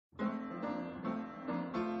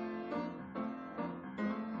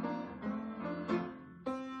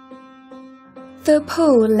The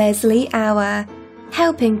Paul Leslie Hour,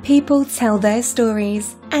 helping people tell their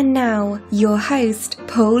stories. And now, your host,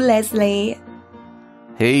 Paul Leslie.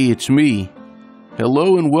 Hey, it's me.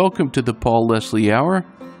 Hello and welcome to the Paul Leslie Hour.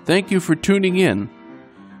 Thank you for tuning in.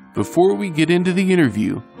 Before we get into the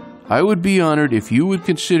interview, I would be honored if you would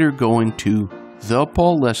consider going to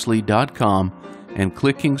thepaulleslie.com and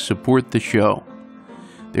clicking Support the Show.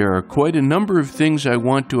 There are quite a number of things I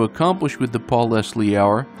want to accomplish with the Paul Leslie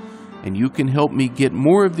Hour, and you can help me get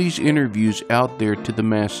more of these interviews out there to the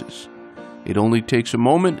masses. It only takes a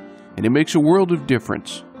moment, and it makes a world of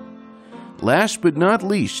difference. Last but not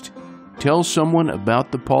least, tell someone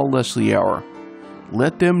about the Paul Leslie Hour.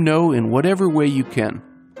 Let them know in whatever way you can.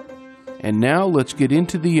 And now let's get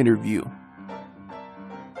into the interview.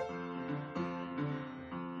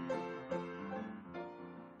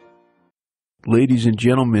 Ladies and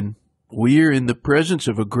gentlemen, we are in the presence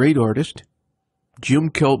of a great artist. Jim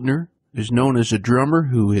Keltner is known as a drummer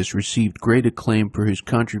who has received great acclaim for his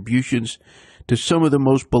contributions to some of the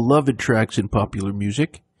most beloved tracks in popular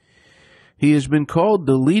music. He has been called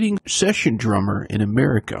the leading session drummer in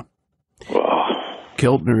America. Wow.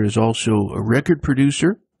 Keltner is also a record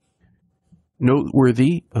producer.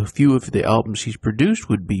 Noteworthy, a few of the albums he's produced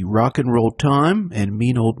would be Rock and Roll Time and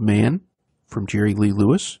Mean Old Man from Jerry Lee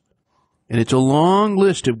Lewis. And it's a long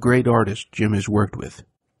list of great artists Jim has worked with.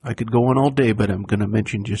 I could go on all day, but I'm going to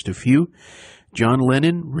mention just a few. John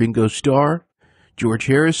Lennon, Ringo Starr, George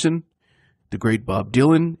Harrison, the great Bob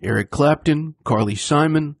Dylan, Eric Clapton, Carly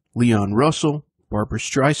Simon, Leon Russell, Barbra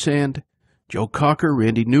Streisand, Joe Cocker,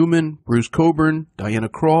 Randy Newman, Bruce Cockburn, Diana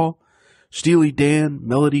Krall, Steely Dan,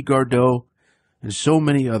 Melody Gardot, and so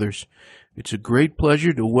many others. It's a great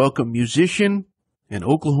pleasure to welcome musician and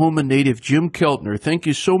Oklahoma native Jim Keltner. Thank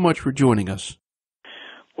you so much for joining us.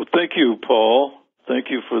 Well, thank you, Paul. Thank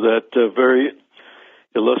you for that very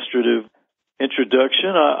illustrative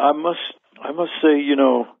introduction. I must say,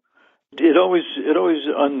 it always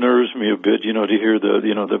unnerves me a bit, to hear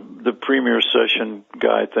the premier session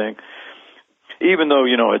guy thing. Even though,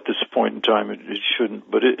 at this point in time it shouldn't,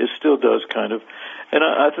 but it still does kind of. And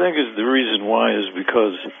I think is the reason why is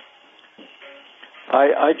because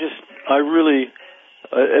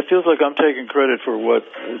it feels like I'm taking credit for what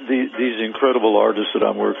these incredible artists that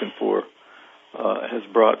I'm working for has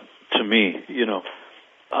brought to me.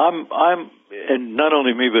 I'm and not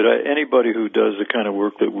only me, but anybody who does the kind of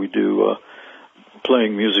work that we do,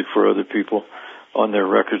 playing music for other people on their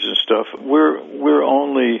records and stuff. We're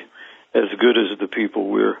only as good as the people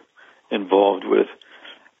we're involved with.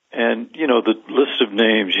 And, the list of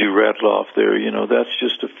names you rattle off there, that's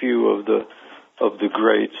just a few of the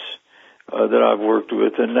greats that I've worked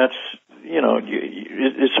with. And that's,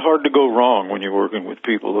 it's hard to go wrong when you're working with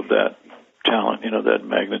people of that talent, that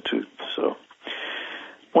magnitude. So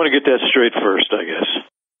I want to get that straight first, I guess.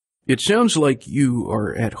 It sounds like you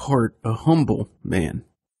are at heart a humble man.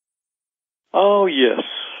 Oh, yes.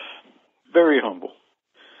 Very humble.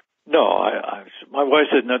 No, my wife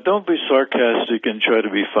said, now don't be sarcastic and try to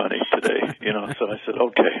be funny today, so I said,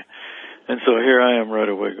 okay. And so here I am right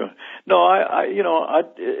away going, no,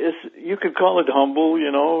 you could call it humble,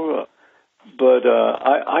 but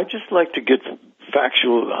I just like to get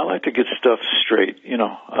factual. I like to get stuff straight,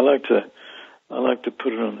 I like to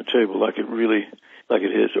put it on the table like it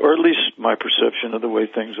is, or at least my perception of the way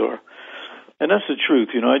things are. And that's the truth,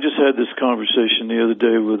 I just had this conversation the other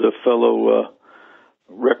day with a fellow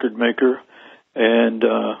record maker, and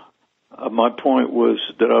my point was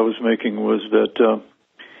that I was making was that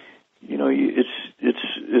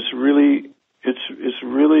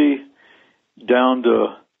it's really down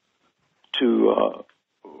to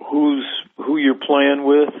who you're playing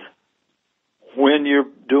with, when you're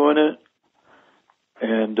doing it,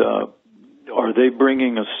 and are they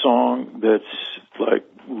bringing a song that's like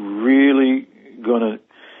really going to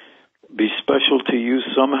be special to you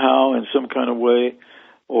somehow in some kind of way,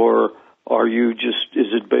 or are you just,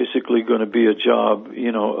 is it basically going to be a job,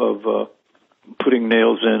 of putting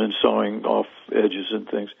nails in and sawing off edges and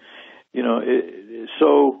things,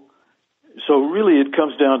 so really it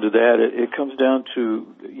comes down to that. It comes down to,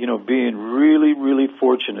 being really, really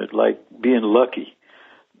fortunate, like being lucky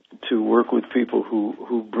to work with people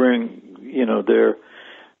who bring,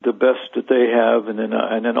 the best that they have, and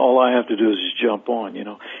then all I have to do is just jump on.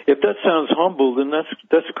 If that sounds humble, then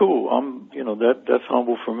that's cool. That's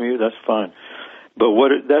humble for me. That's fine. But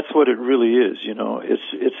that's what it really is.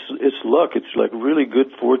 It's luck. It's like really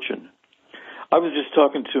good fortune. I was just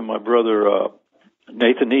talking to my brother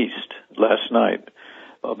Nathan East last night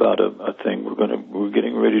about a thing we're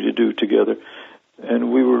getting ready to do together,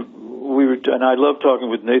 and we were, and I love talking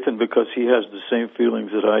with Nathan because he has the same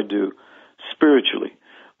feelings that I do spiritually,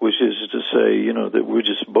 which is to say, you know, that we're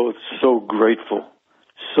just both so grateful,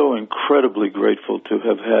 so incredibly grateful to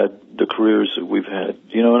have had the careers that we've had.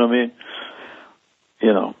 You know what I mean?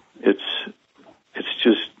 You know, it's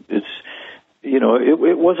you know,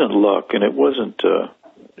 it wasn't luck, and it wasn't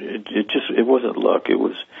it wasn't luck. It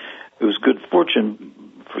was good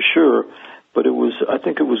fortune for sure, but I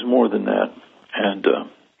think it was more than that, and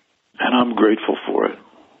I'm grateful for it.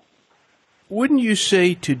 Wouldn't you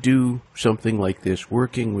say to do something like this,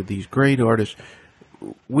 working with these great artists,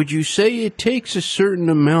 would you say it takes a certain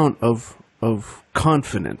amount of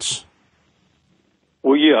confidence?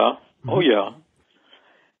 Well, yeah. Oh, yeah.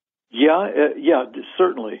 Yeah,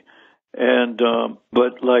 certainly. And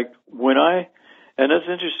but like and that's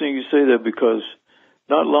interesting you say that, because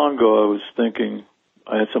not long ago I was thinking,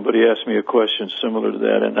 I had somebody ask me a question similar to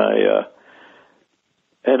that, and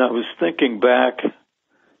I was thinking back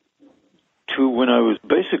to when I was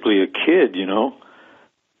basically a kid, you know,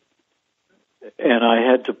 and I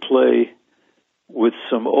had to play with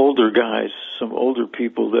some older guys, some older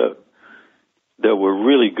people that were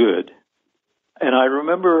really good. And I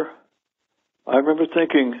remember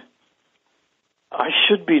thinking, I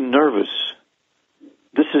should be nervous.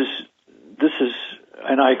 This is,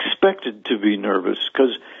 and I expected to be nervous,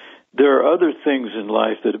 because there are other things in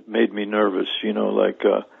life that made me nervous, you know, like,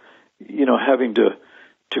 you know, having to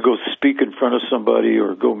go speak in front of somebody,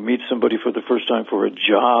 or go meet somebody for the first time for a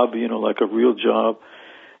job, you know, like a real job,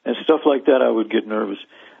 and stuff like that. I would get nervous.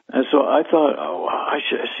 And so I thought,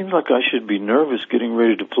 it seems like I should be nervous getting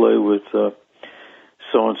ready to play with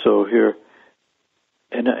so-and-so here.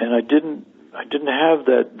 And I didn't have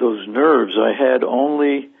those nerves. I had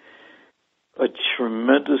only a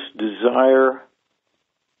tremendous desire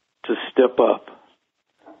to step up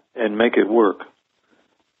and make it work.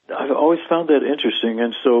 I've always found that interesting,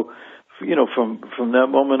 and so, you know, from that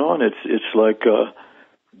moment on, it's like,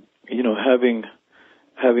 you know, having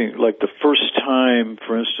like the first time,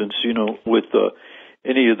 for instance, you know, with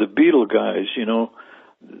any of the Beatle guys, you know,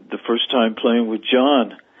 the first time playing with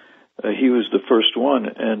John, he was the first one,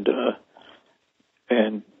 and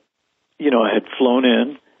you know, I had flown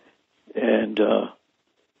in and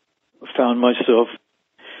found myself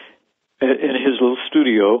in his little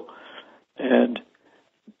studio, and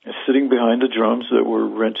sitting behind the drums that were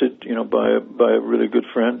rented, you know, by a really good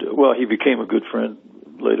friend. Well, he became a good friend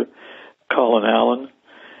later, Colin Allen.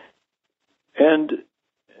 And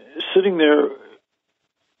sitting there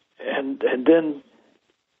and then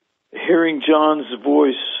hearing John's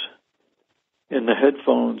voice in the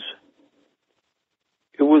headphones,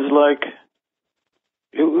 it was like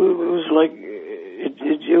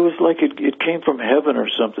it came from heaven or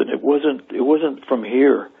something. It wasn't from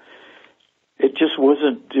here. It just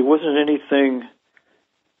wasn't anything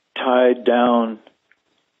tied down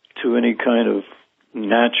to any kind of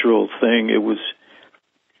natural thing. It was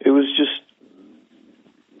just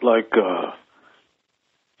like,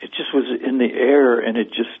 it just was in the air, and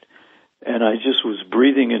I just was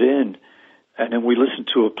breathing it in. And then we listened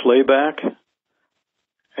to a playback,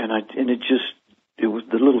 and it was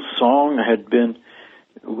the little song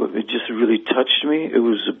it just really touched me. It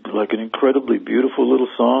was like an incredibly beautiful little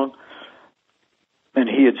song. And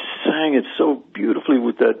he had sang it so beautifully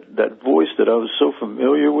with that voice that I was so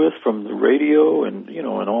familiar with from the radio and, you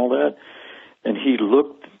know, and all that. And he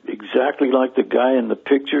looked exactly like the guy in the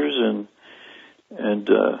pictures and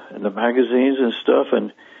the magazines and stuff.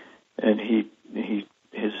 And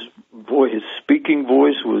his speaking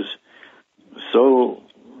voice was so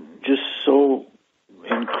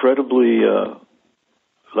incredibly,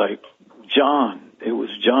 like John. It was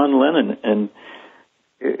John Lennon. And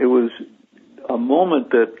it was a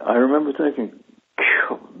moment that I remember thinking,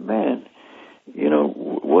 man, you know,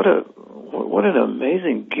 what an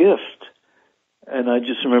amazing gift. And I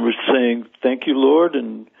just remember saying, thank you, Lord.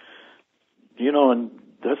 And, you know, and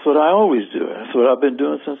that's what I always do. That's what I've been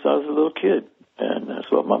doing since I was a little kid. And that's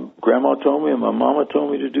what my grandma told me and my mama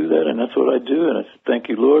told me to do that. And that's what I do. And I said, thank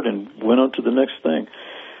you, Lord, and went on to the next thing.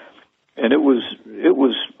 And it was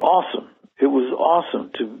awesome. It was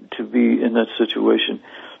awesome to be in that situation.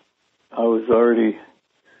 I was already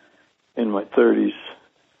in my 30s.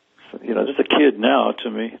 You know, just a kid now to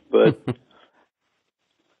me, but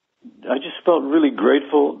I just felt really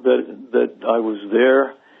grateful that I was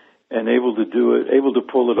there and able to do it, able to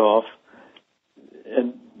pull it off.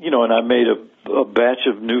 And, you know, and I made a batch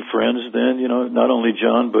of new friends then, you know, not only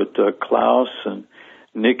John, but Klaus and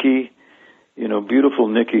Nikki, you know, beautiful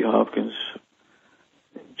Nikki Hopkins,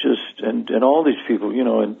 and all these people, you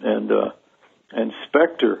know, and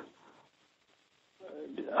Spector.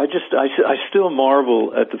 I still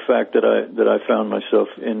marvel at the fact that I found myself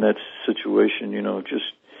in that situation,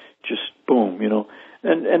 just boom,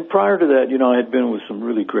 And prior to that, I had been with some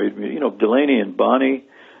really great, Delaney and Bonnie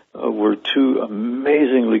were two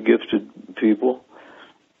amazingly gifted people.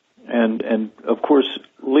 And of course,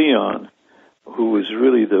 Leon, who was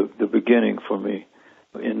really the beginning for me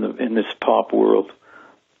in this pop world.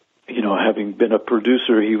 Having been a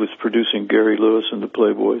producer, he was producing Gary Lewis and the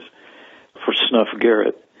Playboys for Snuff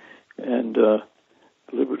Garrett and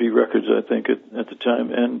Liberty Records, I think, at the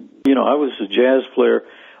time. And, I was a jazz player.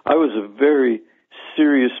 I was a very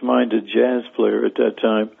serious-minded jazz player at that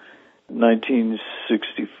time,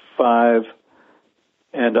 1965.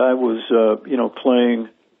 And I was, playing,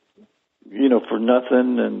 for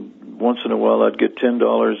nothing. And once in a while I'd get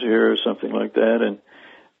 $10 here or something like that.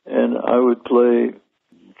 And I would play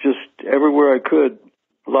just everywhere I could,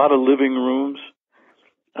 a lot of living rooms.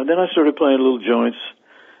 And then I started playing little joints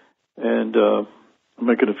and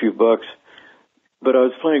making a few bucks. But I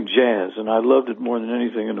was playing jazz, and I loved it more than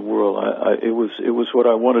anything in the world. It was what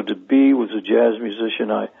I wanted to be, was a jazz musician.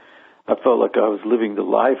 I felt like I was living the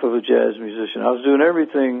life of a jazz musician. I was doing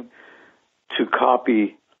everything to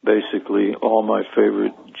copy, basically, all my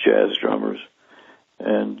favorite jazz drummers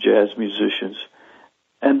and jazz musicians.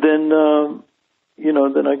 And then,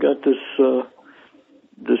 then I got this,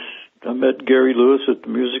 I met Gary Lewis at the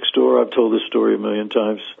music store. I've told this story a million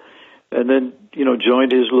times. And then,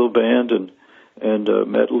 joined his little band and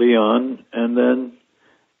met Leon. And then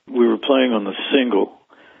we were playing on the single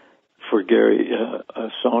for Gary, a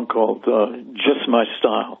song called Just My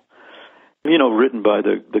Style. Written by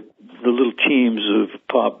the little teams of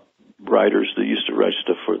pop writers that used to write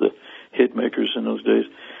stuff for the hit makers in those days.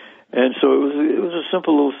 And so it was a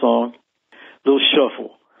simple little song, little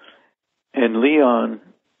shuffle. And Leon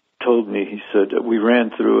told me, he said, we ran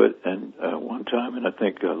through it and one time, and I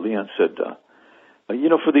think Leon said,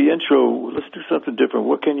 for the intro, let's do something different.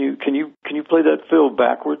 What can you play that fill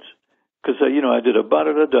backwards? Because I did a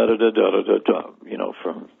ba-da-da-da-da-da-da-da-da,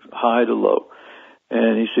 from high to low.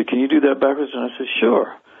 And he said, can you do that backwards? And I said,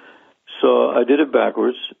 sure. So I did it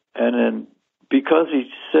backwards, and then because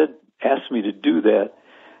he asked me to do that,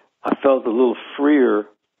 I felt a little freer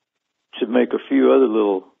to make a few other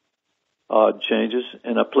little odd changes,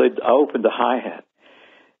 and I opened the hi-hat.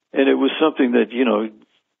 And it was something that, you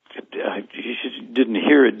didn't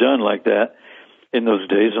hear it done like that in those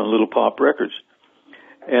days on little pop records.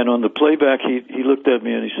 And on the playback, he looked at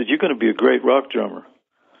me and he said, you're going to be a great rock drummer.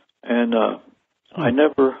 And I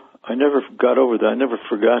never got over that. I never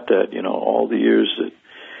forgot that, all the years that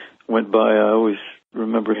went by. I always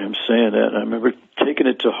remember him saying that, and I remember taking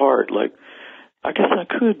it to heart, like, I guess I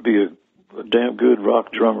could be a damn good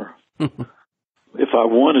rock drummer if I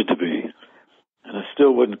wanted to be. And I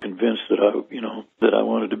still wasn't convinced that I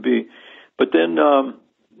wanted to be. But then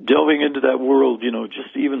delving into that world,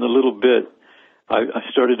 just even a little bit, I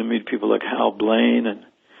started to meet people like Hal Blaine, and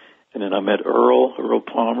then I met Earl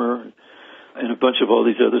Palmer, and a bunch of all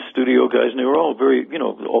these other studio guys, and they were all very,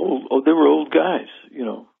 old. They were old guys.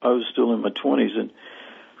 I was still in my 20s, and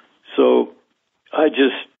so I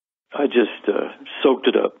just soaked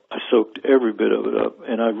it up. I soaked every bit of it up,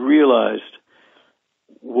 and I realized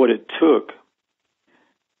what it took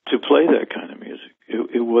to play that kind of music.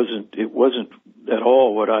 It wasn't at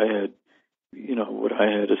all what I had, what I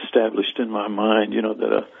had established in my mind.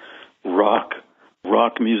 That a rock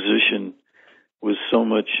musician was so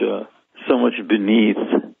much beneath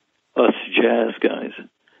us jazz guys.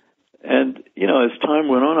 And as time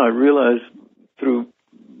went on, I realized through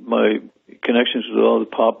my connections with all the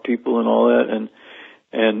pop people and all that, and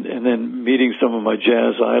then meeting some of my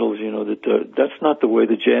jazz idols, that that's not the way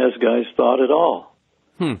the jazz guys thought at all.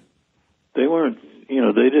 They weren't,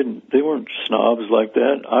 they weren't snobs like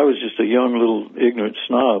that. I was just a young little ignorant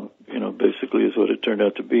snob, basically is what it turned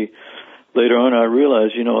out to be. Later on, I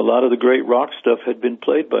realized, a lot of the great rock stuff had been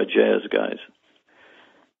played by jazz guys.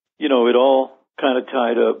 It all kind of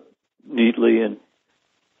tied up neatly, and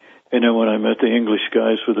then when I met the English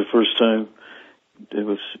guys for the first time, it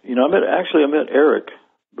was, I met Eric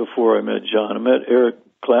before I met John. I met Eric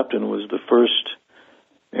Clapton was the first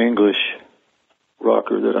English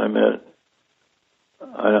rocker that I met.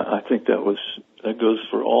 I think that goes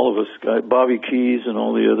for all of us. Bobby Keys and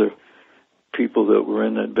all the other people that were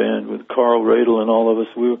in that band with Carl Radel and all of us.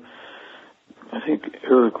 I think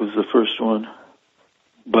Eric was the first one.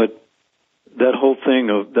 But that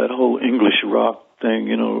whole English rock thing,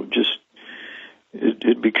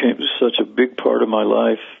 it became such a big part of my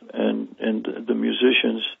life, and the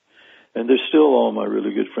musicians, and they're still all my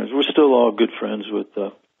really good friends. We're still all good friends with,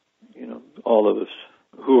 all of us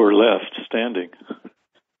who are left standing.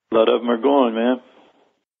 of them are going, man.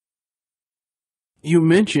 You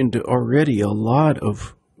mentioned already a lot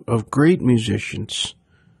of great musicians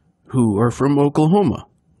who are from Oklahoma.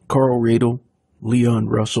 Carl Radle, Leon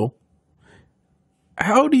Russell.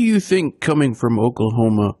 How do you think coming from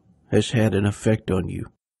Oklahoma has had an effect on you?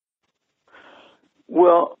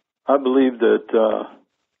 Well, I believe that,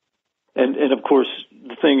 and of course,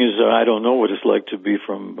 the thing is, I don't know what it's like to be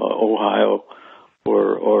from Ohio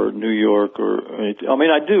or New York or anything. I mean,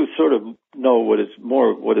 I do sort of know what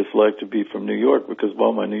it's like to be from New York because of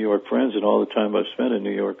all my New York friends and all the time I've spent in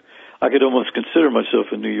New York. I could almost consider myself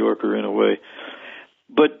a New Yorker in a way.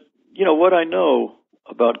 But, you know, what I know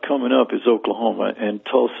about coming up is Oklahoma and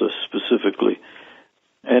Tulsa specifically.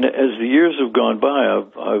 And as the years have gone by,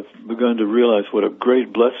 I've begun to realize what a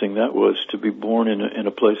great blessing that was to be born in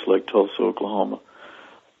a place like Tulsa, Oklahoma.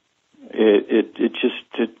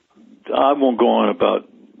 I won't go on about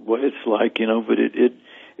what it's like, you know, but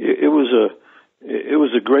it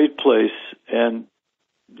was a great place, and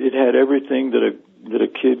it had everything that a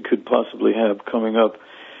kid could possibly have coming up,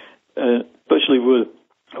 especially with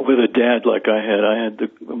a dad like I had. I had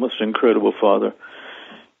the most incredible father.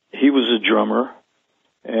 He was a drummer.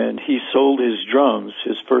 And he sold his drums,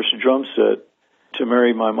 his first drum set, to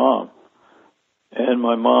marry my mom. And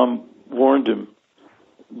my mom warned him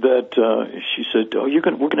that she said, "Oh, we're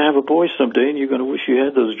going to have a boy someday, and you're going to wish you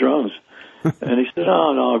had those drums." And he said,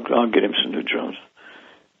 "Oh no, I'll get him some new drums."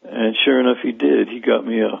 And sure enough, he did. He got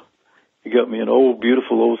me an old,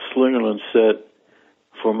 beautiful old Slingerland set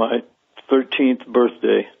for my 13th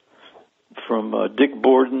birthday from Dick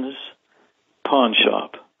Borden's pawn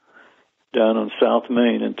shop down on South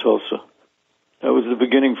Main in Tulsa. That was the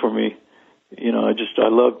beginning for me. You know, I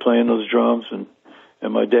loved playing those drums, and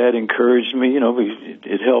my dad encouraged me. You know,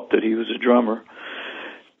 it helped that he was a drummer.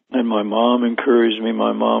 And my mom encouraged me.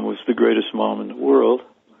 My mom was the greatest mom in the world.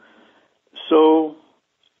 So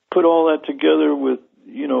put all that together with,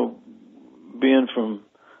 you know, being from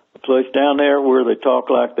a place down there where they talk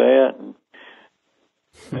like that,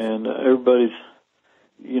 and everybody's,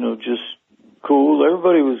 you know, just cool.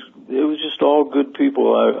 It was just all good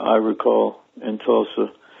people, I recall, in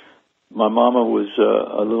Tulsa. My mama was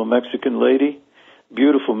a little Mexican lady,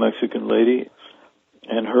 beautiful Mexican lady,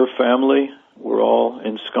 and her family were all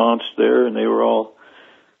ensconced there, and they were all,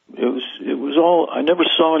 it was all, I never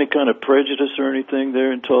saw any kind of prejudice or anything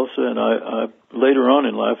there in Tulsa, and I later on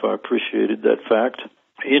in life, I appreciated that fact,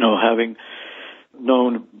 you know, having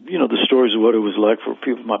known, you know, the stories of what it was like for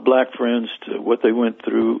people, my black friends, to what they went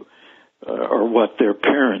through, or what their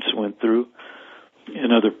parents went through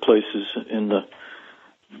in other places in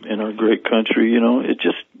our great country. You know,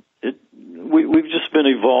 we've just been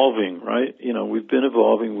evolving, right? You know, we've been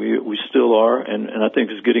evolving. We still are, and I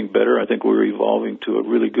think it's getting better. I think we're evolving to a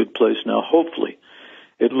really good place now. Hopefully,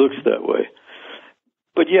 it looks that way.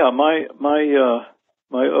 But yeah, my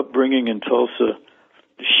upbringing in Tulsa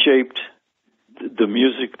shaped the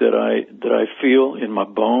music that I feel in my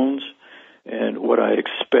bones and what I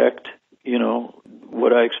expect. You know,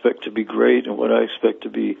 what I expect to be great and what I expect to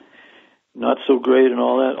be not so great and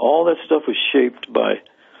all that stuff was shaped by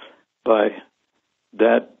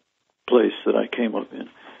that place that I came up in.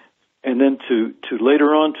 And then to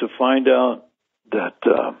later on to find out that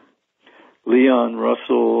Leon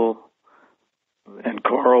Russell and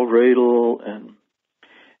Carl Radle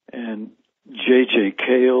and J.J.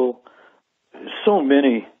 Cale, so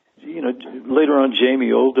many, you know, later on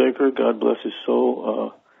Jamie Oldaker, God bless his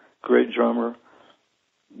soul, great drummer.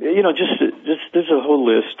 You know, just there's a whole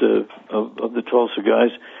list of the Tulsa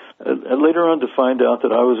guys. Later on, to find out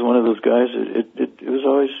that I was one of those guys, it was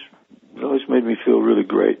always made me feel really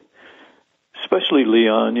great. Especially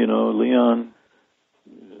Leon. You know, Leon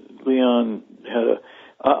had a.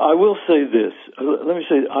 I will say this. Let me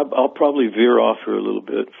say I'll probably veer off here a little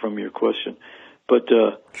bit from your question, but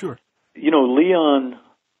sure. You know, Leon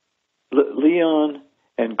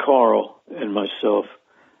and Carl and myself.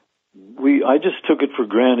 I just took it for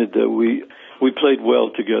granted that we played well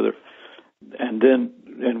together, and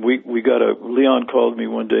we got Leon called me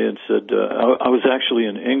one day and said I was actually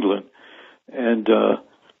in England, and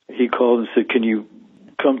he called and said, "Can you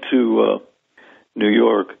come to New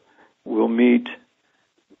York? We'll meet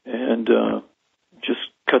and just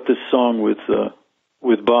cut this song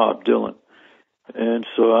with Bob Dylan." And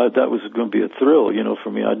so that was going to be a thrill, you know,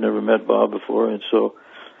 for me. I'd never met Bob before, and so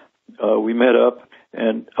we met up.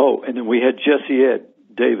 And then we had Jesse Ed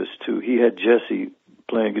Davis, too. He had Jesse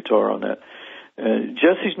playing guitar on that. And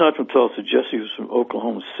Jesse's not from Tulsa. Jesse was from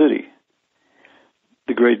Oklahoma City.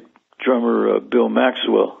 The great drummer Bill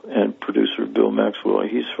Maxwell and producer Bill Maxwell,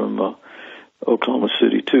 he's from Oklahoma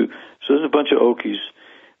City, too. So there's a bunch of Okies.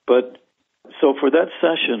 But so for that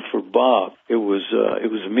session for Bob, it was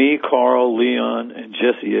me, Krall, Leon, and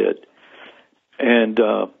Jesse Ed. And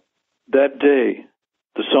that day,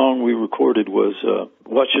 the song we recorded was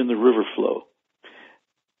Watching the River Flow.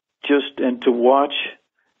 And to watch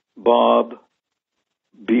Bob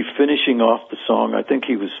be finishing off the song, I think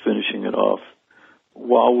he was finishing it off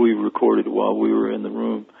while we recorded, while we were in the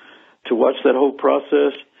room, to watch that whole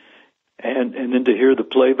process and then to hear the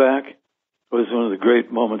playback was one of the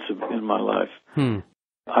great moments in my life.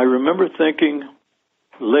 I remember thinking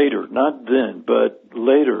later, not then, but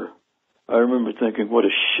later, I remember thinking what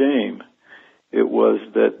a shame it was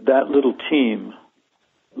that little team,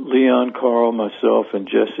 Leon, Krall, myself, and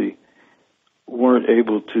Jesse, weren't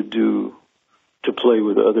able to play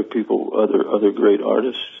with other people, other great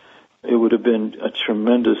artists. It would have been a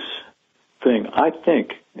tremendous thing, I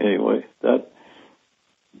think, anyway, that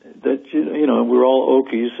we're all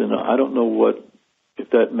Okies, and I don't know if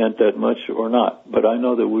that meant that much or not, but I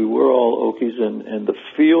know that we were all Okies, and the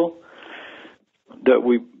feel that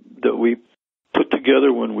we put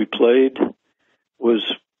together when we played was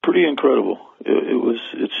pretty incredible.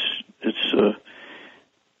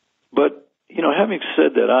 But having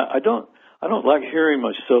said that, I don't like hearing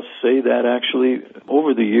myself say that. Actually,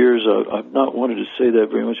 over the years, I've not wanted to say that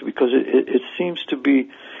very much because it seems to be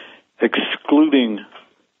excluding,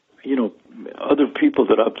 other people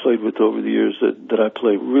that I've played with over the years that I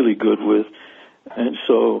play really good with, and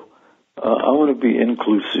so I want to be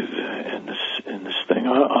inclusive in this thing.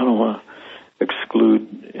 I don't want to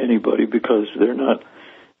exclude anybody because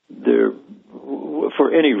they're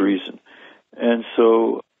for any reason, and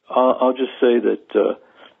so I'll just say that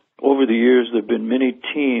over the years there have been many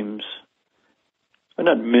teams,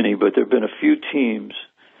 not many, but there have been a few teams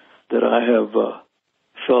that I have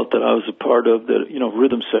felt that I was a part of, that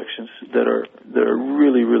rhythm sections that are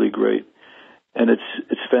really, really great, and it's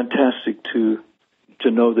fantastic to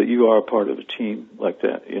know that you are a part of a team like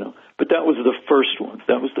that, But that was the first one.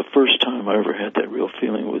 That was the first time I ever had that real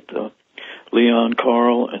feeling with Leon,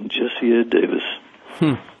 Krall, and Jesse Ed Davis.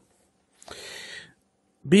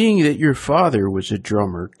 Being that your father was a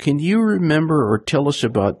drummer, can you remember or tell us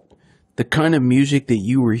about the kind of music that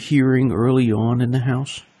you were hearing early on in the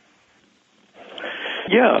house?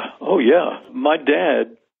 Yeah. Oh, yeah. My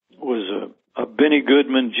dad was a Benny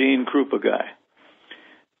Goodman, Gene Krupa guy.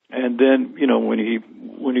 And then, when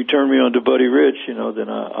he turned me on to Buddy Rich, then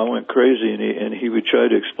I went crazy, and he would try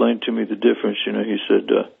to explain to me the difference. He said,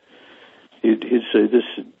 he'd say this,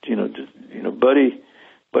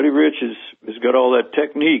 Buddy Rich has got all that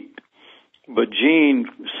technique, but Gene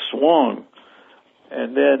swung.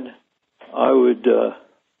 And then I would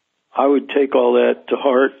take all that to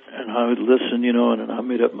heart, and I would listen, and I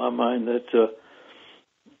made up my mind that,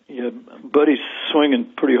 Buddy's swinging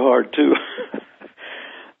pretty hard too.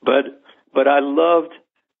 But I loved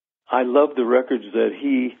the records that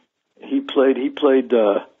he played. He played,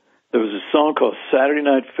 there was a song called Saturday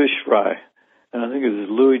Night Fish Fry, and I think it was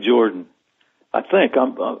Louis Jordan. I think,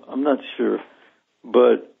 I'm not sure,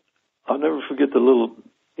 but I'll never forget the little,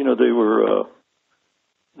 they were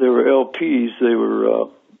LPs, they were,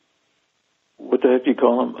 what the heck do you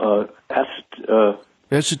call them?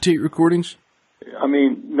 Acetate recordings? I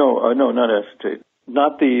mean, no, not acetate.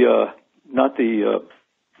 Not the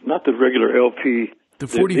regular LP. The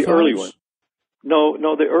 45s? The early one.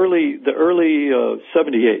 No, the early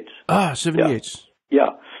 78s. 78s.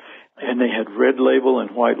 Yeah. And they had red label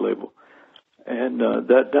and white label. And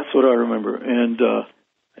that's what I remember.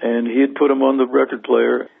 And he had put them on the record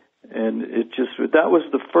player, and that was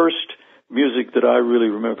the first music that I really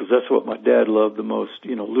remember, because that's what my dad loved the most.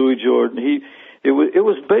 Louis Jordan. It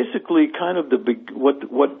was basically kind of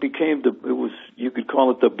what became you could call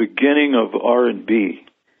it the beginning of R&B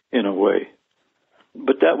in a way.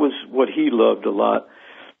 But that was what he loved a lot.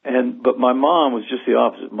 But my mom was just the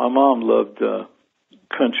opposite. My mom loved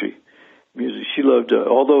country music. She loved,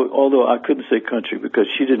 although I couldn't say country because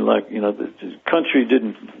she didn't like, country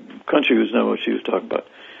was not what she was talking about.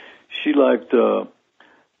 She liked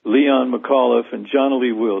Leon McAuliffe and Johnny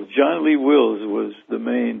Lee Wills. Johnny Lee Wills was the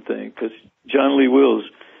main thing, because Johnny Lee Wills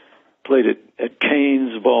played at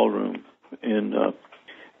Kane's Ballroom in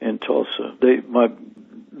Tulsa.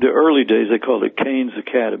 The early days, they called it Kane's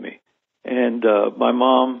Academy. And my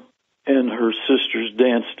mom and her sisters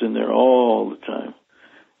danced in there all the time.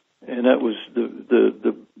 And that was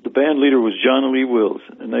the band leader was Johnny Lee Wills,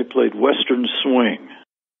 and they played Western Swing.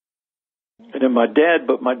 And then my dad,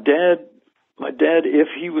 if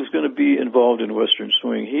he was going to be involved in Western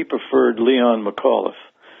Swing, he preferred Leon McAuliffe,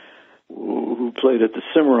 who played at the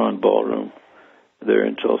Cimarron Ballroom there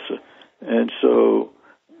in Tulsa. And so,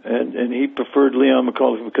 and and he preferred Leon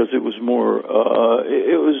McAuliffe because it was more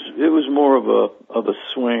it was more of a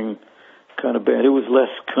swing kind of band. It was less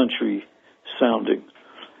country sounding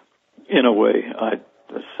in a way.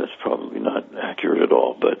 That's probably not accurate at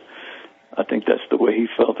all, but I think that's the way he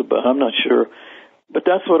felt about it. I'm not sure, but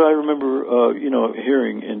that's what I remember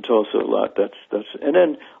hearing in Tulsa a lot. That's and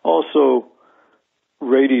then also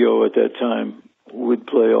radio at that time would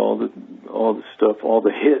play all the stuff, all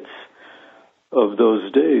the hits of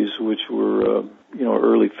those days, which were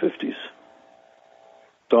early 50s.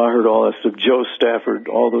 So I heard all that stuff. Joe Stafford,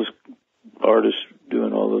 all those artists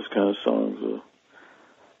doing all those kind of songs.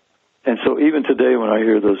 And so even today when I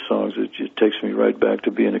hear those songs, it just takes me right back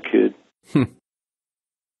to being a kid.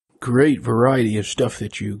 Great variety of stuff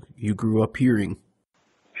that you grew up hearing.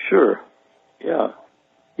 Sure. Yeah.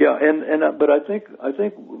 Yeah, but I think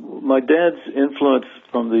my dad's influence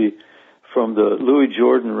from the Louis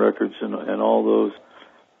Jordan records and all those,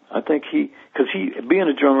 I think because being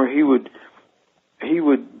a drummer, he would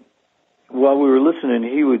while we were listening,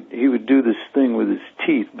 he would do this thing with his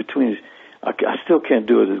teeth between his. I still can't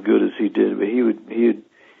do it as good as he did, but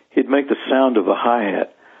he'd make the sound of a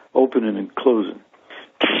hi-hat opening and closing.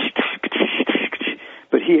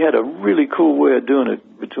 But he had a really cool way of doing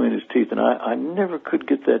it between his teeth, and I never could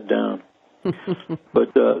get that down.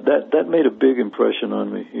 But that made a big impression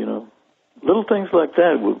on me, Little things like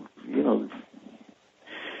that will,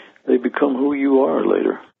 they become who you are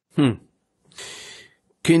later.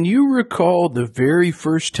 Can you recall the very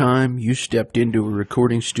first time you stepped into a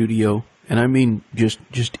recording studio? And I mean just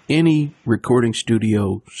any recording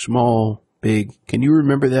studio, small, big. Can you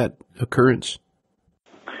remember that occurrence?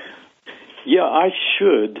 Yeah, I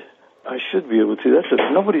should be able to.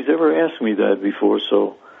 Nobody's ever asked me that before,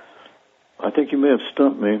 so I think you may have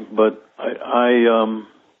stumped me. But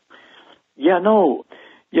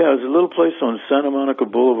it was a little place on Santa Monica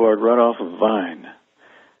Boulevard, right off of Vine.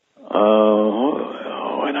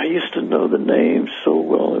 And I used to know the name so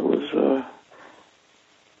well. It was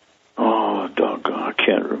doggone, I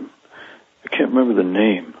can't remember the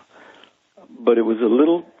name, but it was a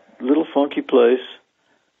little funky place.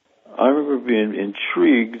 I remember being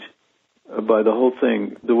intrigued by the whole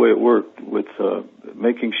thing, the way it worked with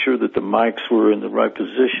making sure that the mics were in the right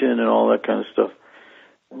position and all that kind of stuff.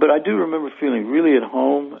 But I do remember feeling really at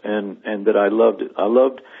home and that I loved it.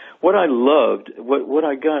 What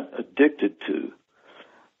I got addicted to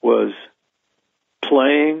was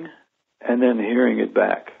playing and then hearing it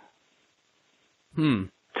back.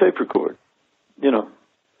 Tape record,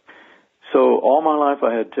 So all my life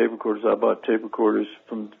I had tape recorders. I bought tape recorders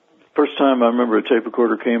from first time I remember a tape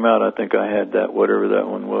recorder came out. I think I had that, whatever that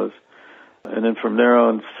one was. And then from there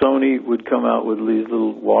on, Sony would come out with these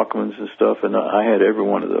little Walkmans and stuff, and I had every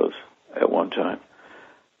one of those at one time.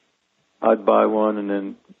 I'd buy one and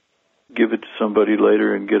then give it to somebody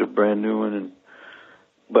later and get a brand new one.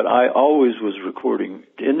 But I always was recording,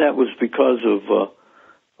 and that was because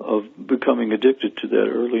of becoming addicted to that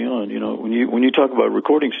early on. When you talk about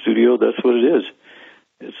recording studio, that's what it is.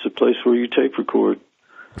 It's a place where you tape record.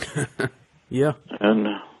 Yeah. And,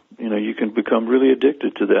 you can become really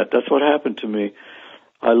addicted to that. That's what happened to me.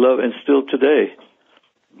 I love, and still today,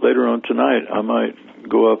 later on tonight, I might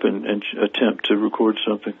go up and attempt to record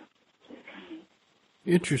something.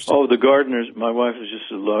 Interesting. Oh, the gardeners. My wife has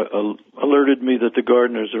just alerted me that the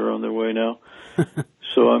gardeners are on their way now.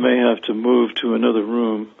 So I may have to move to another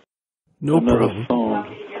room. Another problem. Phone. You want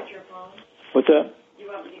me to get your phone? What's that? You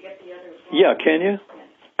want me to get the other phone? Yeah, can you?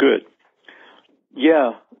 Good.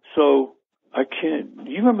 Yeah, so I can't.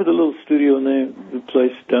 Do you remember the little studio name, the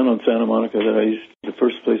place down on Santa Monica that I used, the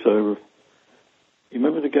first place I ever. You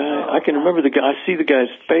remember the guy? I can remember the guy. I see the guy's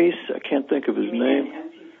face. I can't think of his name.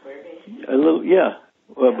 A little, yeah.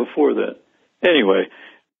 Well, before that. Anyway,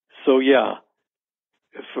 so yeah.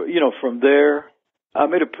 From there, I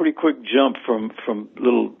made a pretty quick jump from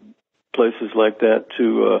little places like that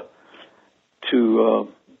to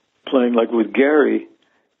playing like with Gary.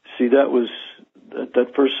 See, that was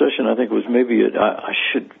that first session. I think it was maybe I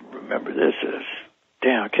should remember this.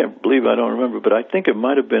 Damn, I can't believe I don't remember. But I think it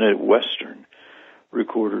might have been at Western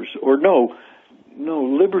Recorders, or no,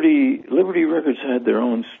 Liberty Records had their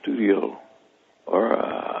own studio. Or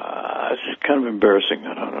it's kind of embarrassing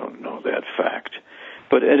that I don't know that fact.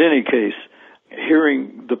 But in any case,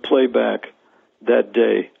 hearing the playback that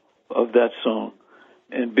day of that song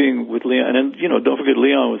and being with Leon, and don't forget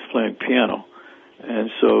Leon was playing piano, and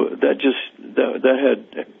so that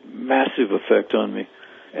had a massive effect on me,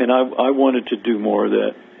 and I wanted to do more of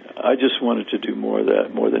that. I just wanted to do more of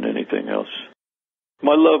that more than anything else.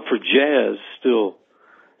 My love for jazz still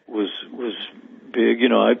was big. You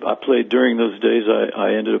know, I played during those days.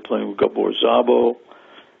 I ended up playing with Gabor Szabo.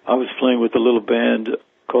 I was playing with a little band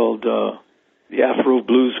called the Afro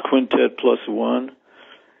Blues Quintet Plus One.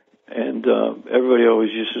 And everybody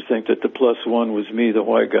always used to think that the plus one was me, the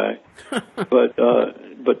white guy. But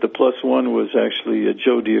the plus one was actually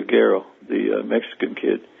Joe Diagaro, the Mexican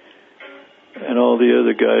kid. And all the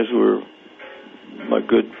other guys were my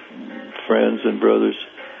good friends and brothers.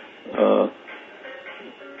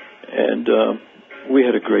 And we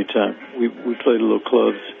had a great time. We played little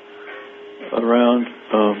clubs around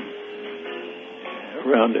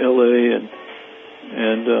L.A. and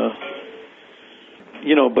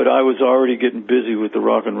you know, but I was already getting busy with the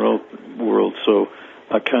rock and roll world, so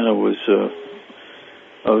I kind of was,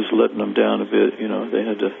 I was letting them down a bit. You know, they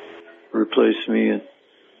had to replace me,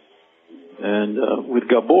 and with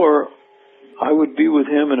Gabor, I would be with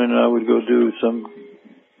him, and then I would go to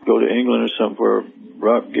England or somewhere,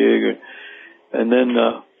 rock gig, and then,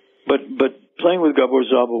 but playing with Gabor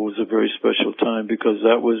Szabo was a very special time because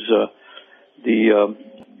that was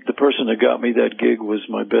the person that got me that gig was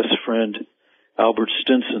my best friend, Albert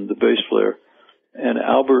Stinson, the bass player. And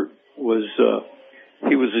Albert was,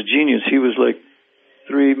 he was a genius. He was like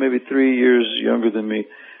maybe 3 years younger than me,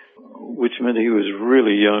 which meant he was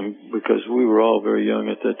really young because we were all very young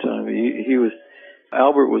at that time.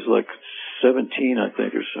 Albert was like 17, I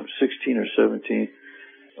think, or some 16 or 17.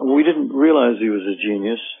 We didn't realize he was a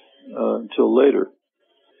genius, until later.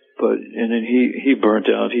 And then he burnt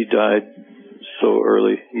out. He died so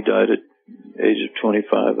early. He died at the age of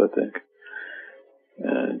 25, I think.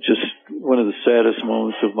 Just one of the saddest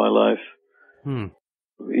moments of my life.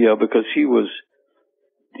 Yeah, because he was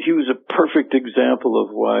a perfect example of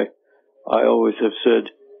why I always have said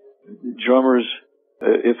drummers,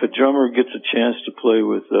 if a drummer gets a chance to play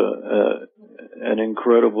with an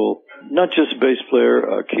incredible, not just bass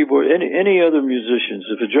player, keyboard, any other musicians,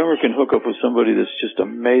 if a drummer can hook up with somebody that's just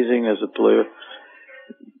amazing as a player,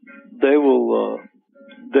 they will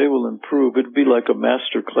improve. It'd be like a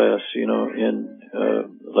master class, you know, in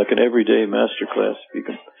like an everyday master class.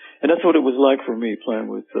 And that's what it was like for me playing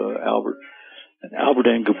with Albert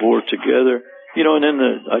and Gabor together, you know. And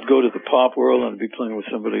then I'd go to the pop world and I'd be playing with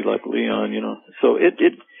somebody like Leon, you know. So it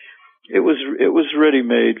was ready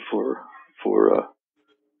made for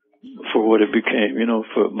what it became, you know,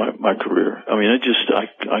 for my career. I mean, I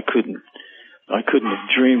couldn't have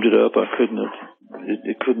dreamed it up.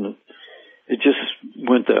 It just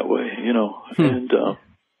went that way, you know. And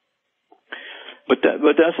but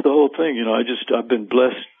that's the whole thing, you know. I've been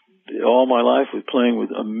blessed all my life with playing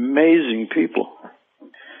with amazing people,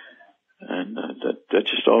 and that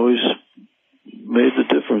just always made the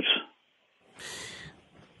difference.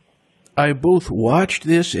 I both watched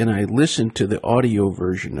this and I listened to the audio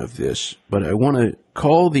version of this, but I want to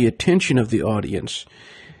call the attention of the audience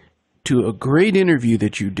to a great interview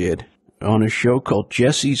that you did on a show called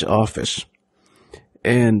Jesse's Office.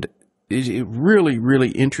 And it's really, really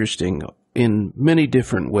interesting in many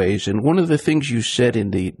different ways. And one of the things you said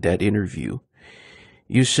in that interview,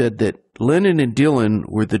 you said that Lennon and Dylan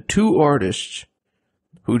were the two artists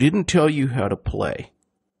who didn't tell you how to play.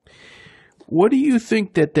 What do you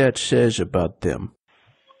think that says about them?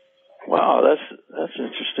 Wow, that's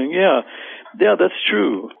interesting. Yeah, that's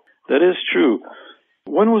true. That is true.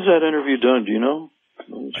 When was that interview done? Do you know?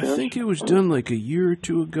 I think it was done like a year or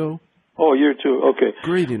two ago. Oh, a year or two. Okay.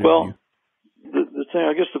 Great interview. Well, the thing,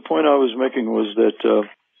 I guess the point I was making was that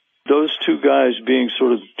those two guys being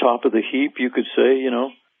sort of top of the heap, you could say, you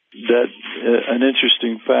know, that an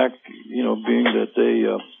interesting fact, you know, being that they,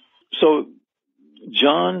 so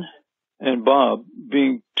John and Bob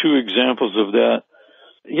being two examples of that,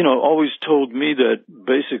 you know, always told me that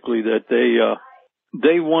basically that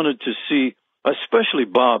they wanted to see, especially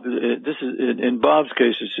Bob. This is in Bob's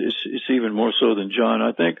case, it's even more so than John.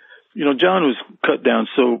 I think, you know, John was cut down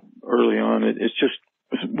so early on. It's just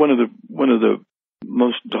one of the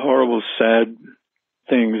most horrible, sad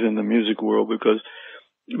things in the music world, because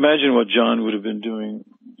imagine what John would have been doing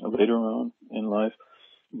later on in life.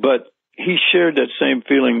 But he shared that same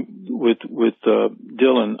feeling with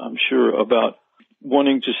Dylan, I'm sure, about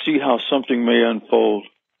wanting to see how something may unfold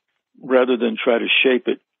rather than try to shape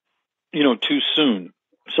it, you know, too soon.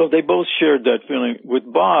 So they both shared that feeling. With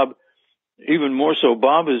Bob, even more so.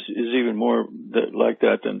 Bob is even more like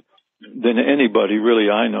that than anybody really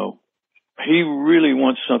I know. He really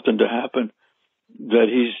wants something to happen that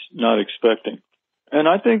he's not expecting. And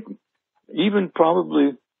I think even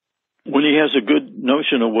probably when he has a good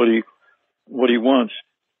notion of what he wants,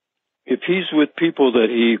 if he's with people that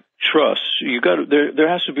he trusts, there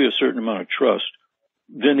has to be a certain amount of trust,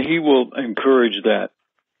 then he will encourage that.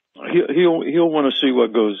 he'll want to see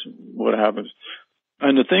what happens.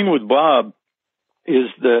 And the thing with Bob is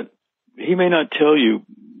that he may not tell you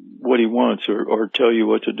what he wants or tell you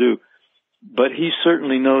what to do, but he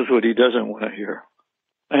certainly knows what he doesn't want to hear.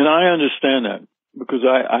 And I understand that because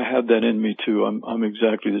I have that in me too. I'm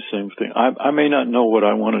exactly the same thing. I may not know what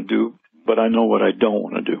I want to do, but I know what I don't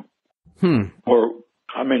want to do. Or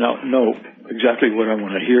I may not know exactly what I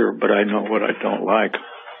want to hear, but I know what I don't like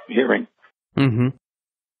hearing. Mm-hmm.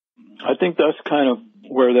 I think that's kind of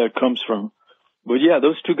where that comes from. But yeah,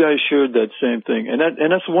 those two guys shared that same thing, and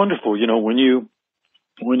that's wonderful. You know, when you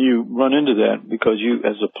run into that, because you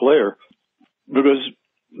as a player, because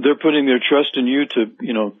they're putting their trust in you to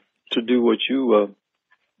do what you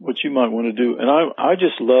might want to do. And I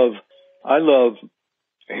love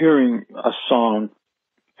hearing a song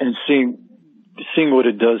and seeing what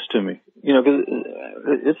it does to me. You know, 'cause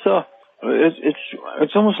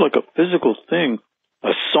it's almost like a physical thing.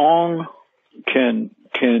 A song can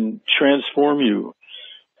transform you.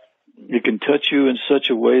 It can touch you in such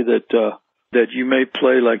a way that you may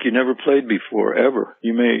play like you never played before, ever.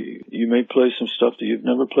 You may play some stuff that you've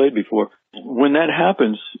never played before. When that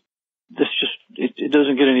happens, it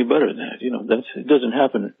doesn't get any better than that. You know, it doesn't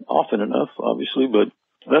happen often enough, obviously, but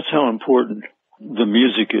that's how important the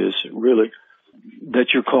music is, really,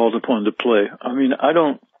 that you're called upon to play. I mean, I've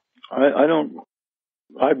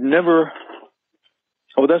never.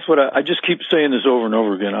 Oh, that's what I just keep saying this over and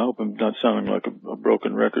over again. I hope I'm not sounding like a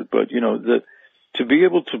broken record, but you know, that to be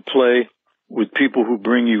able to play with people who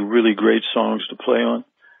bring you really great songs to play on,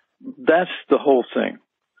 that's the whole thing.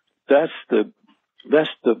 That's the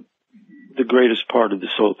greatest part of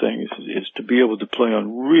this whole thing is to be able to play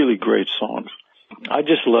on really great songs. I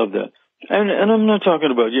just love that. And I'm not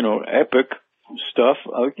talking about, you know, epic stuff,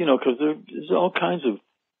 you know, because there's all kinds of,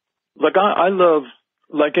 like, I love,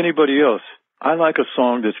 like anybody else, I like a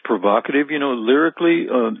song that's provocative, you know, lyrically,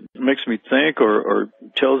 makes me think or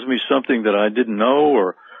tells me something that I didn't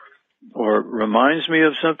know or reminds me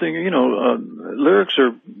of something. You know, lyrics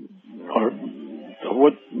are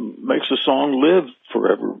what makes a song live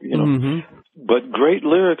forever, you know. Mm-hmm. But great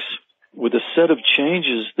lyrics with a set of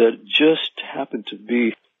changes that just happen to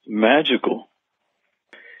be magical.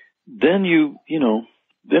 Then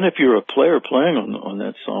then if you're a player playing on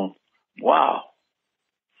that song, wow.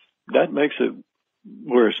 That makes it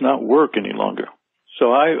where it's not work any longer.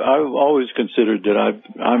 So I've always considered that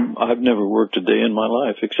I've never worked a day in my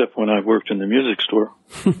life except when I worked in the music store.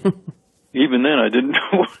 Even then, I didn't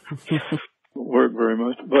work very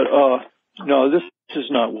much. But no, this is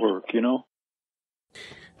not work, you know.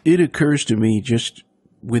 It occurs to me, just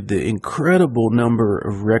with the incredible number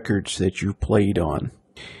of records that you've played on,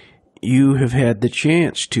 you have had the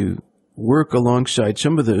chance to work alongside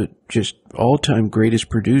some of the just all-time greatest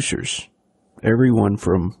producers. Everyone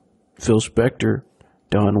from Phil Spector,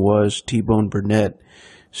 Don Was, T-Bone Burnett,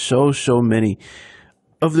 so many.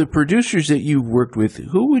 Of the producers that you've worked with,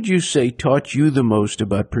 who would you say taught you the most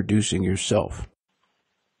about producing yourself?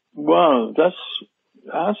 Wow, that's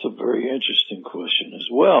a very interesting question as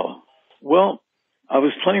well. Well, I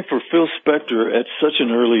was playing for Phil Spector at such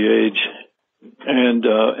an early age, and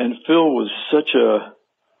Phil was such a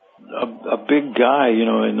big guy, you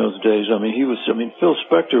know, in those days. Phil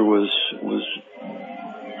Spector was,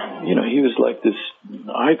 you know, he was like this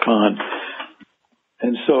icon.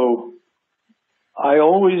 And so I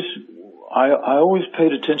always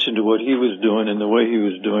paid attention to what he was doing and the way he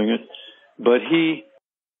was doing it. But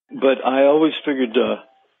I always figured,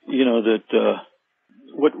 you know, that,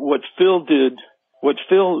 what Phil did,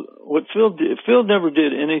 Phil never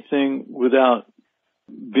did anything without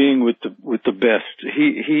being with the best.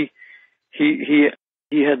 He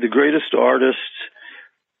had the greatest artists,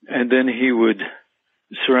 and then he would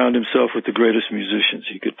surround himself with the greatest musicians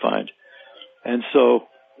he could find. And so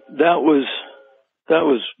that was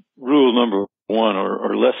rule number one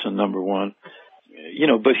or lesson number one. You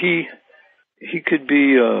know, but he could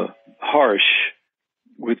be harsh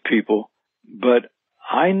with people, but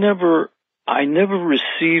I never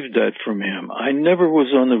received that from him. I never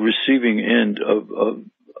was on the receiving end of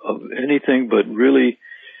anything but really,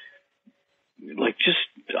 like,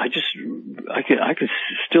 I could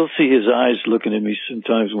still see his eyes looking at me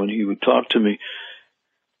sometimes when he would talk to me.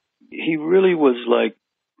 He really was like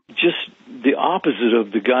just the opposite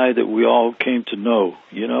of the guy that we all came to know,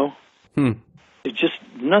 you know? It's just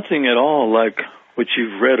nothing at all like what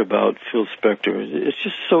you've read about Phil Spector. It's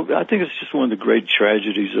just I think it's just one of the great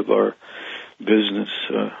tragedies of our business,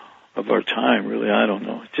 of our time, really. I don't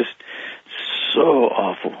know. It's just so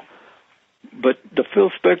awful. But the Phil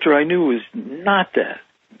Spector I knew was not that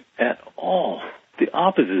at all. The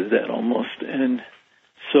opposite of that almost. And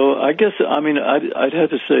So I guess, I mean, I'd have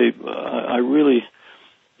to say,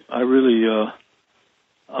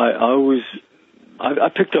 I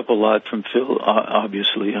picked up a lot from Phil.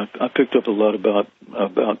 Obviously, I picked up a lot about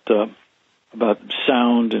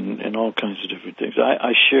sound and all kinds of different things.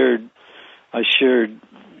 I shared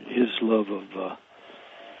his love of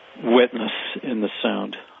wetness in the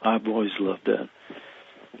sound. I've always loved that.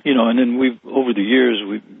 And then over the years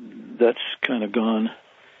that's kind of gone.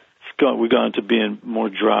 We've gone to being more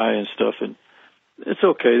dry and stuff, and it's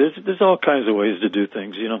okay. There's all kinds of ways to do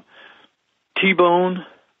things, T-Bone,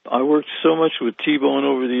 I worked so much with T-Bone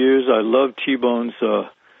over the years. I love T-Bone's the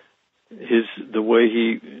way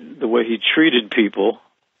he treated people,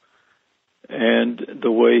 and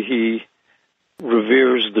the way he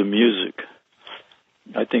reveres the music.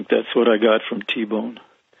 I think that's what I got from T-Bone.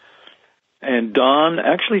 And Don,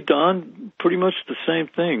 pretty much the same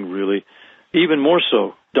thing, really. Even more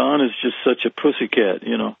so. Don is just such a pussycat,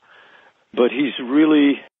 But he's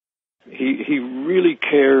really, he really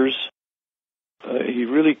cares. He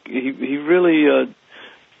really.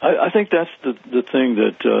 I think that's the thing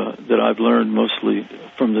that I've learned mostly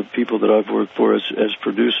from the people that I've worked for as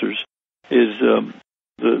producers is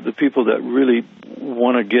the people that really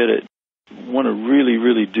want to get it, want to really,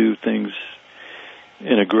 really do things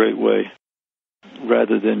in a great way,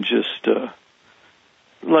 rather than just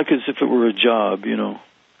like as if it were a job,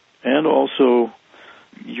 And also,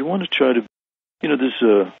 you want to try to,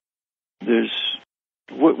 there's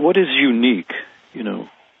what is unique,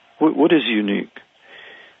 what is unique.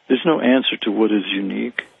 There's no answer to what is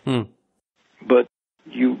unique, but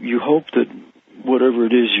you hope that whatever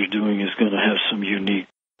it is you're doing is going to have some unique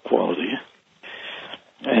quality,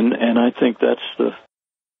 and I think that's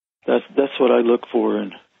what I look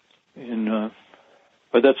for,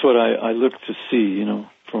 but that's what I look to see,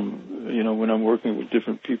 from when I'm working with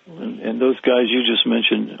different people, and those guys you just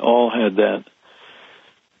mentioned all had that.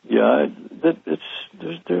 Yeah,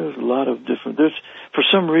 there's a lot of different. For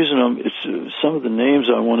some reason some of the names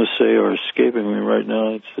I want to say are escaping me right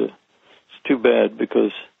now. It's too bad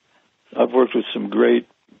because I've worked with some great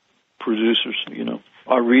producers.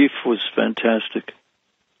 Arif was fantastic.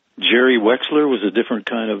 Jerry Wexler was a different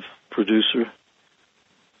kind of producer,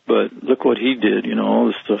 but look what he did. All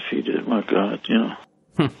the stuff he did. My God,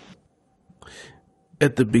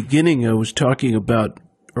 At the beginning, I was talking about,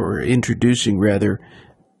 or introducing rather,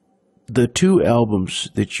 the two albums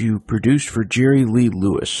that you produced for Jerry Lee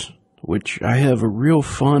Lewis, which I have a real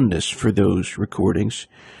fondness for those recordings.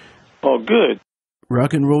 Oh, good.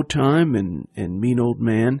 Rock and Roll Time and Mean Old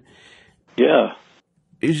Man. Yeah.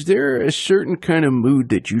 Is there a certain kind of mood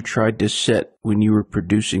that you tried to set when you were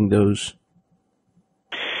producing those?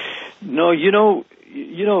 No,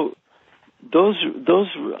 those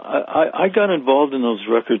I got involved in those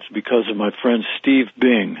records because of my friend Steve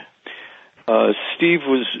Bing. Steve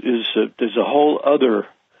there's a whole other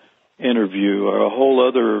interview, or a whole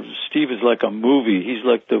other. Steve is like a movie. He's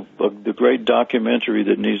like the great documentary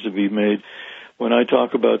that needs to be made. When I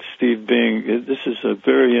talk about Steve Bing, this is a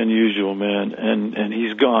very unusual man, and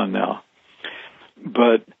he's gone now.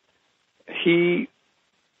 But he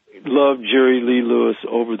loved Jerry Lee Lewis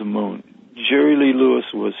over the moon. Jerry Lee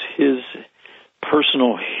Lewis was his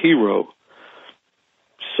personal hero.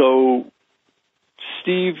 So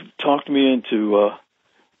Steve talked me into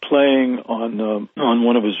playing on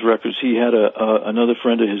one of his records. He had another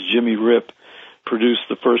friend of his, Jimmy Rip, produced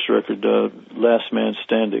the first record, Last Man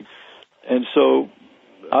Standing. And so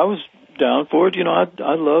I was down for it.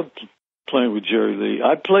 I loved playing with Jerry Lee.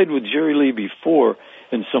 I played with Jerry Lee before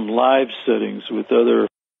in some live settings with other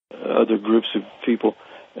groups of people.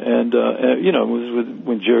 And, it was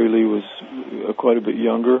when Jerry Lee was quite a bit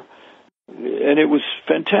younger. And it was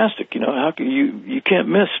fantastic. How can you can't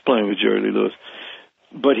miss playing with Jerry Lee Lewis.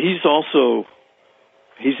 But he's also,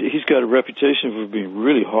 he's got a reputation for being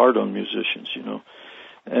really hard on musicians,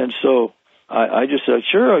 And so I just said,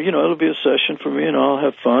 sure, it'll be a session for me and I'll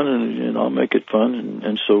have fun and I'll make it fun.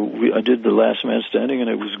 And so I did The Last Man Standing and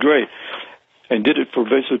it was great. And did it for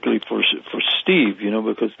Steve,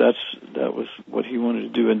 because that was what he wanted to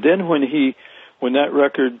do. And then when that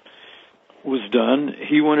record was done,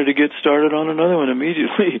 he wanted to get started on another one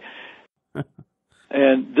immediately.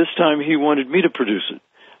 And this time he wanted me to produce it.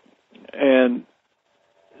 And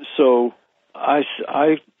so I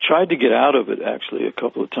tried to get out of it actually a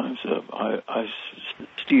couple of times.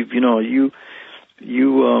 Steve, you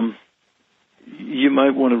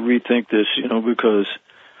might want to rethink this, because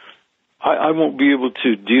I won't be able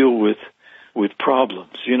to deal with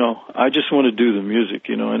problems, I just want to do the music,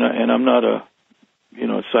 and I'm not a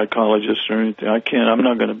psychologist or anything. I'm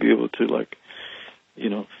not going to be able to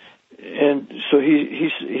and so he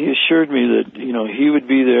assured me that, you know, he would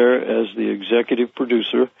be there as the executive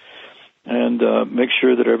producer and make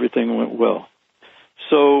sure that everything went well.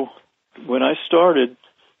 So when I started,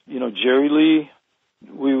 you know, Jerry Lee,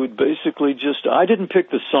 we would basically just, I didn't pick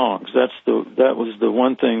the songs. That was the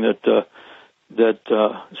one thing that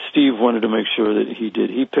Steve wanted to make sure that he did.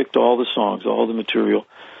 He picked all the songs, all the material.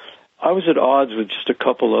 I was at odds with just a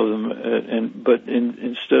couple of them, but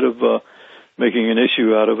instead of making an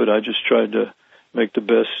issue out of it, I just tried to make the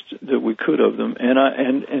best that we could of them.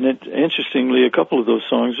 Interestingly, a couple of those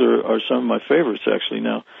songs are some of my favorites actually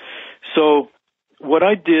now. So what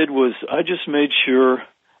I did was I just made sure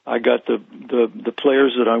I got the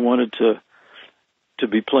players that I wanted to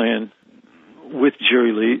be playing with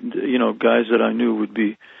Jerry Lee, you know, guys that I knew would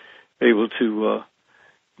be able to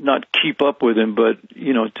not keep up with him, but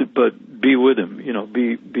you know, but be with him, you know,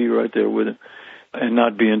 be right there with him, and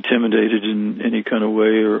not be intimidated in any kind of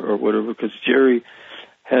way or whatever. Because Jerry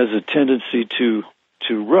has a tendency to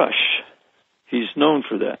rush. He's known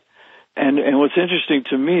for that. And what's interesting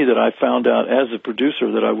to me that I found out as a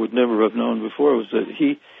producer that I would never have known before was that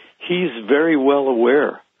he's very well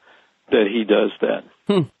aware that he does that.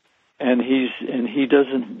 And he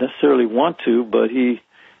doesn't necessarily want to, but he's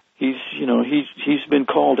been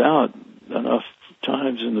called out enough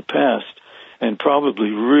times in the past and probably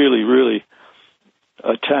really, really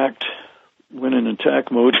went in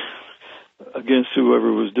attack mode against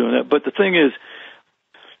whoever was doing that. But the thing is,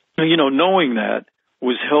 you know, knowing that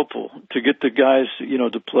was helpful to get the guys, you know,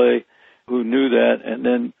 to play who knew that, and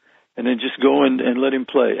then just go and let him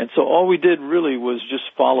play. And so all we did really was just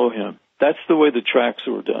follow him. That's the way the tracks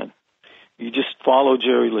were done. You just follow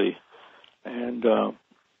Jerry Lee, and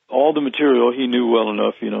all the material he knew well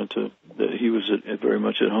enough, you know, that he was very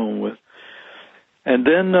much at home with. And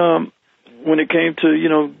then when it came to, you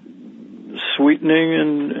know, sweetening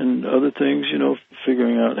and other things, you know,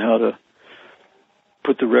 figuring out how to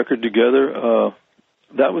put the record together,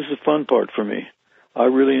 that was the fun part for me. I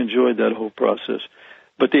really enjoyed that whole process.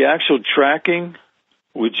 But the actual tracking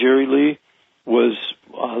with Jerry Lee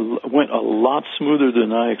went a lot smoother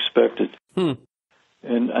than I expected.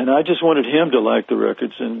 And I just wanted him to like the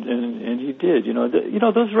records, and he did. You know,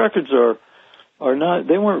 those records are not,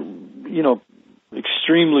 they weren't, you know,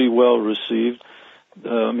 extremely well received.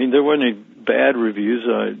 I mean, there weren't any bad reviews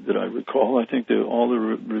that I recall. I think that all the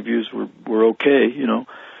reviews were okay, you know.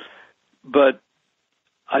 But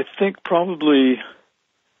I think probably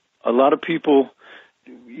a lot of people,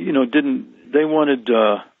 you know, they wanted,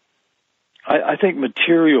 I think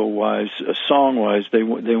material-wise, song-wise, they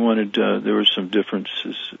wanted, there were some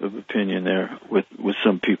differences of opinion there with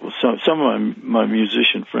some people. Some of my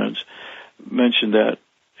musician friends mentioned that,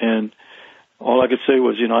 and all I could say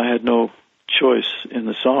was, you know, I had no choice in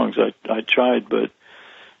the songs. I tried, but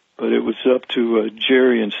it was up to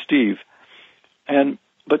Jerry and Steve.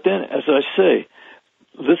 But then, as I say,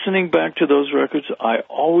 listening back to those records, I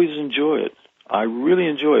always enjoy it. I really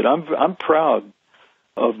enjoy it. I'm proud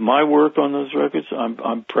of my work on those records.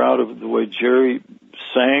 I'm proud of the way Jerry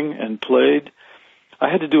sang and played. I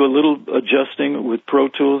had to do a little adjusting with Pro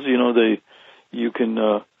Tools. You know, you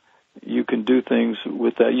can do things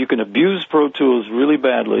with that. You can abuse Pro Tools really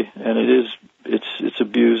badly, and it's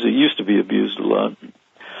abused. It used to be abused a lot.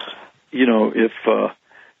 You know, if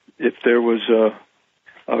there was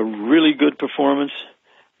a really good performance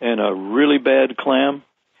and a really bad clam,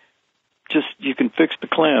 just you can fix the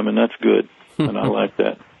clam, and that's good. And I like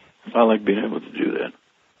that. I like being able to do that.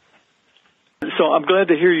 So I'm glad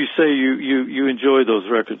to hear you say you enjoy those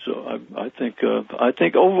records. So I think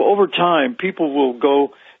over time people will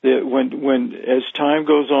go. When as time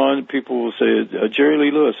goes on, people will say Jerry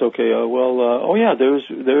Lee Lewis. Okay, oh yeah, there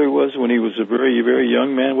he was when he was a very, very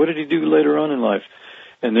young man. What did he do later on in life?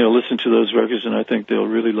 And they'll listen to those records, and I think they'll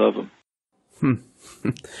really love them.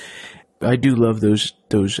 I do love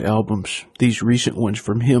those albums, these recent ones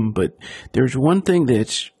from him. But there's one thing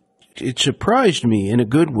it surprised me in a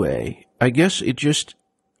good way. I guess it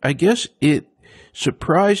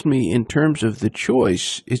surprised me in terms of the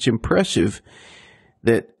choice. It's impressive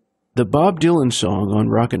that the Bob Dylan song on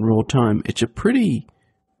Rock and Roll Time, it's a pretty,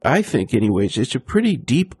 I think anyways, it's a pretty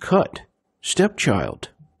deep cut. Stepchild.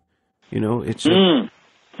 You know, it's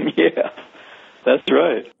yeah, that's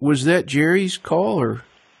right. Was that Jerry's call or?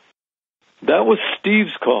 That was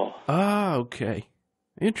Steve's call. Ah, okay.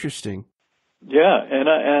 Interesting. Yeah, and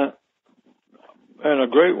a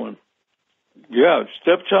great one. Yeah,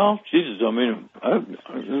 Stepchild? Jesus, I mean,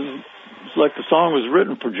 it's like the song was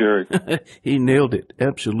written for Jerry. He nailed it,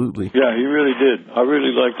 absolutely. Yeah, he really did. I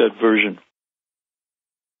really like that version.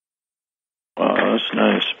 Wow, that's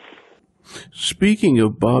nice. Speaking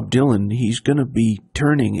of Bob Dylan, he's going to be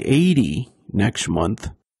turning 80 next month.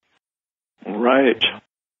 Right.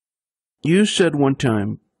 You said one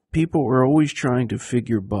time people are always trying to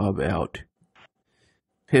figure Bob out.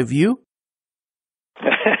 Have you?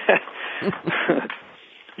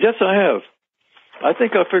 Yes, I have. I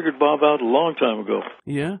think I figured Bob out a long time ago.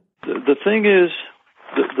 Yeah? The thing is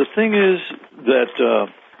that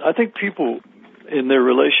I think people in their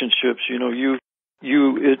relationships,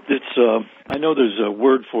 it's I know there's a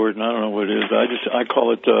word for it, and I don't know what it is. I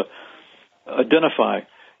call it identify.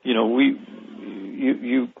 You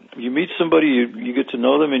meet somebody, you get to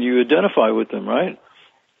know them, and you identify with them, right?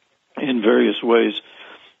 In various ways.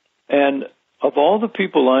 And of all the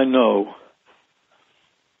people I know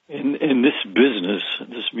in this business,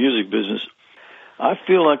 this music business, I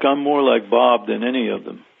feel like I'm more like Bob than any of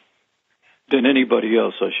them, than anybody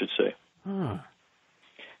else, I should say. Huh.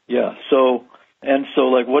 Yeah. So,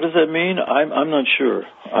 like, what does that mean? I'm not sure.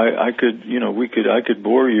 I could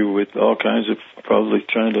bore you with all kinds of probably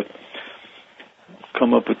trying to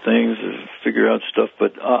come up with things and figure out stuff.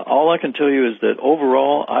 But all I can tell you is that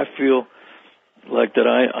overall, I feel like that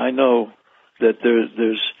I know that there's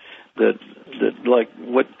like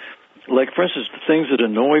for instance, the things that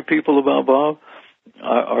annoy people about Bob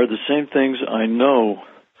are the same things I know,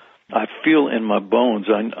 I feel in my bones.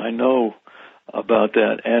 I know about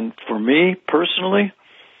that. And for me personally,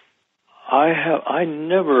 I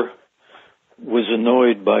never was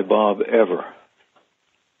annoyed by Bob ever.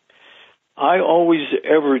 I always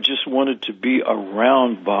ever just wanted to be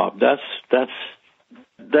around Bob. That's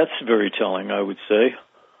very telling, I would say.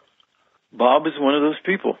 Bob is one of those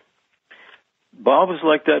people. Bob was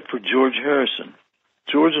like that for George Harrison.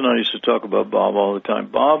 George and I used to talk about Bob all the time.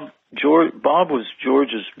 Bob was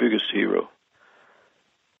George's biggest hero.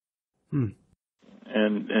 And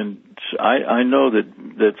I know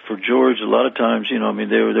that for George, a lot of times,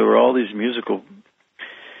 there were all these musical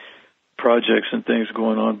projects and things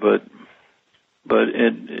going on, but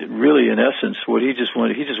it really, in essence, what he just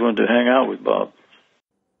wanted to hang out with Bob.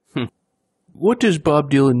 What does Bob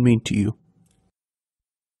Dylan mean to you?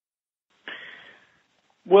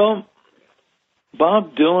 Well,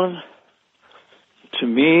 Bob Dylan, to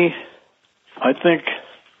me, I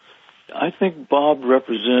think Bob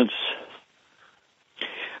represents.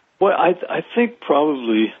 Well, I think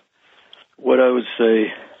probably what I would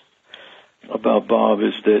say about Bob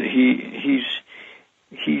is that he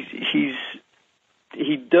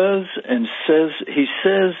does and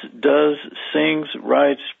does, sings,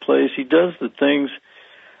 writes, plays. He does the things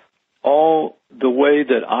all the way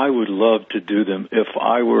that I would love to do them if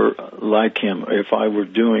I were like him, if I were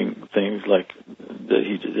doing things like that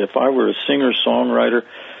he did. If I were a singer-songwriter,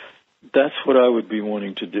 that's what I would be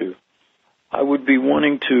wanting to do. I would be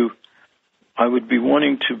wanting to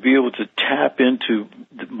be able to tap into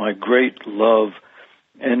my great love,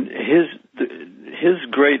 and his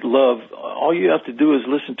great love. All you have to do is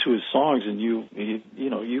listen to his songs, and you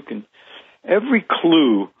can. Every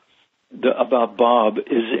clue about Bob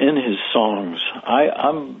is in his songs.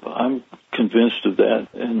 I'm convinced of that,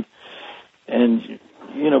 and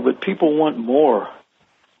but people want more,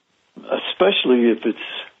 especially if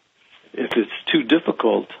it's too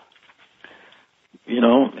difficult.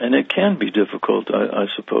 And it can be difficult, I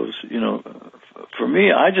suppose. For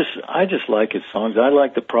me, I just like his songs. I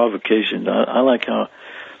like the provocation. I like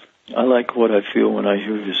what I feel when I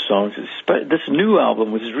hear his songs. This new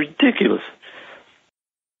album was ridiculous.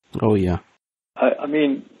 Oh yeah. I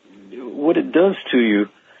mean, what it does to you,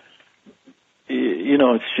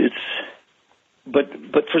 it's. But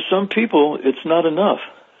for some people, it's not enough.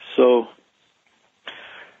 So.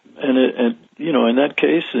 And in that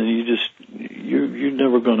case, and you're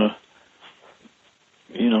never gonna,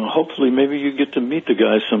 hopefully maybe you get to meet the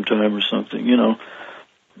guy sometime or something.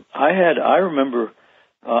 I remember,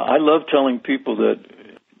 I love telling people that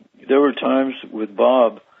there were times with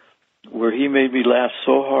Bob where he made me laugh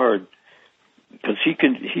so hard because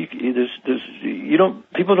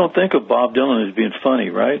people don't think of Bob Dylan as being funny,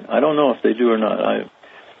 right? I don't know if they do or not.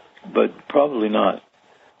 But probably not.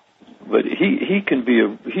 But he can be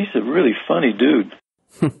he's a really funny dude.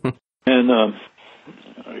 And,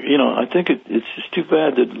 I think it's just too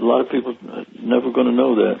bad that a lot of people are never going to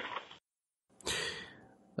know that.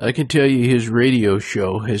 I can tell you his radio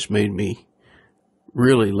show has made me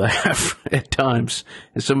really laugh at times.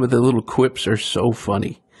 And some of the little quips are so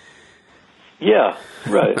funny. Yeah,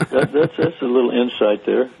 right. That's a little insight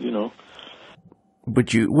there,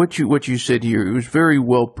 But what you said here, it was very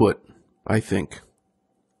well put, I think.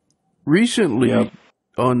 Recently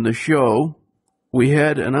on the show, we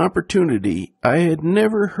had an opportunity. I had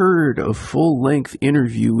never heard a full-length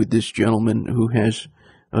interview with this gentleman who has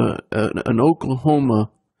an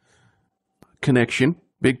Oklahoma connection,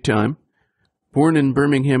 big time, born in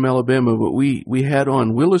Birmingham, Alabama, but we had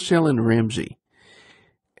on Willis Allen Ramsey.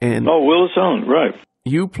 And Willis Allen, right.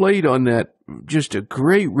 You played on that, just a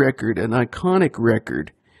great record, an iconic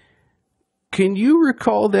record. Can you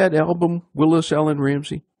recall that album, Willis Allen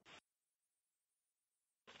Ramsey?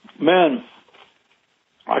 Man,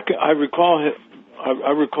 I recall him.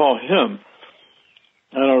 I recall him,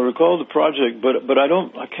 and I recall the project, but I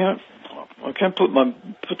can't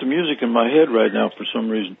put the music in my head right now for some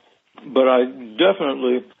reason. But I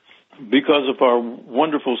definitely, because of our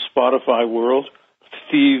wonderful Spotify world,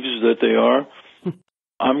 thieves that they are,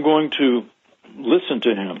 I'm going to listen to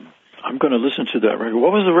him. I'm going to listen to that record.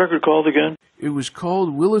 What was the record called again? It was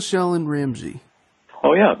called Willis Allen Ramsey.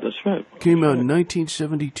 Oh, yeah, that's right. Came out in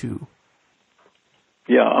 1972.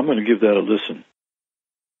 Yeah, I'm going to give that a listen.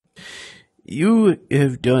 You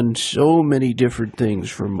have done so many different things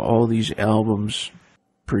from all these albums,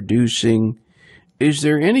 producing. Is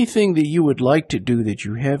there anything that you would like to do that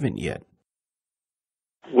you haven't yet?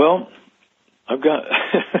 Well, I've got...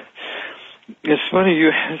 It's funny you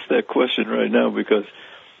asked that question right now because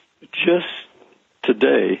just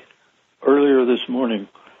today, earlier this morning,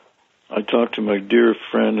 I talked to my dear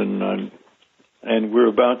friend and we're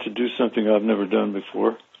about to do something I've never done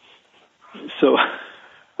before. So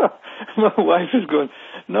my wife is going,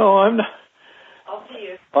 no, I'm not. I'll see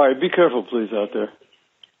you. All right, be careful, please, out there.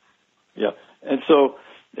 Yeah. And so,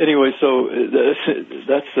 anyway, so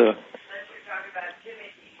that's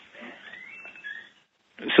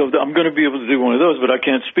so I'm going to be able to do one of those, but I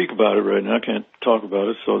can't speak about it right now. I can't talk about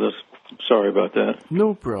it, so sorry about that.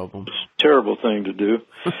 No problem. It's a terrible thing to do.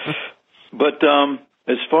 But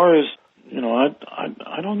as far as,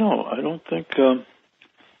 I don't know. I don't think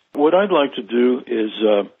what I'd like to do is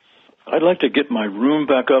I'd like to get my room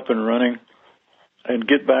back up and running and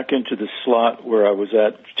get back into the slot where I was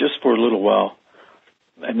at just for a little while.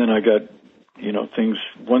 And then I got,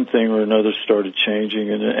 one thing or another started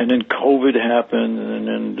changing, and then COVID happened, and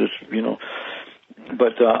then just,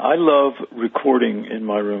 But I love recording in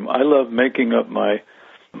my room. I love making up my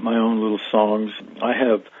own little songs. I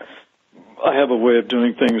have a way of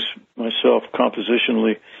doing things myself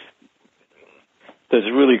compositionally that's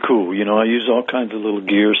really cool. I use all kinds of little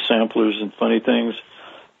gear, samplers, and funny things,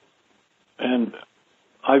 and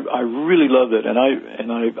I really love it. And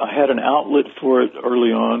I had an outlet for it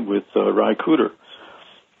early on with Ry Cooder,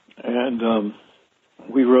 and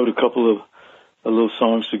we wrote a couple of little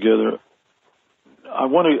songs together.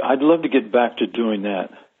 I'd love to get back to doing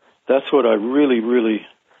that. That's what I really, really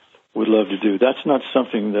would love to do. That's not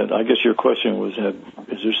something that, I guess your question was,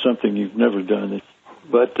 is there something you've never done?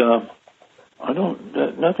 But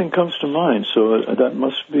nothing comes to mind, so it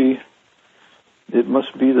must be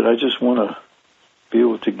that I just want to be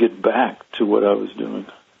able to get back to what I was doing.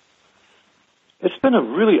 It's been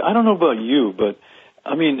I don't know about you, but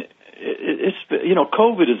I mean, it's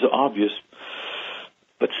COVID is obvious,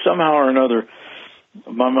 but somehow or another,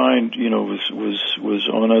 my mind, was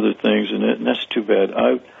on other things, and that's too bad.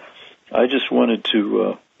 I just wanted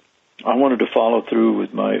to, follow through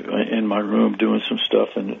with in my room doing some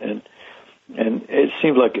stuff, and it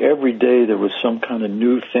seemed like every day there was some kind of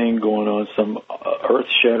new thing going on, some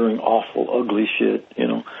earth-shattering, awful, ugly shit,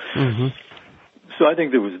 Mm-hmm. So I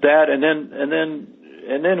think there was that, and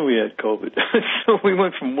then we had COVID. So we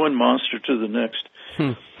went from one monster to the next.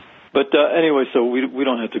 But anyway, so we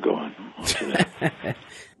don't have to go on to that.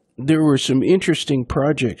 There were some interesting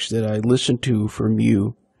projects that I listened to from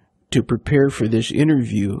you to prepare for this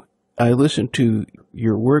interview. I listened to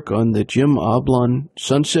your work on the Jim Oblon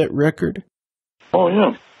Sunset record. Oh,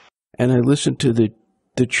 yeah. And I listened to the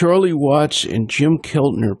Charlie Watts and Jim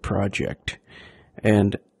Keltner project.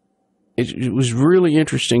 And it was really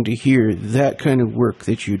interesting to hear that kind of work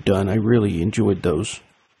that you'd done. I really enjoyed those.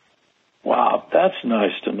 Wow, that's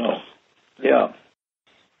nice to know. Yeah,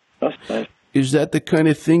 that's nice. Is that the kind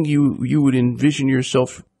of thing you would envision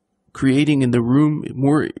yourself creating in the room?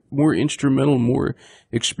 More instrumental, more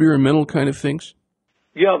experimental kind of things?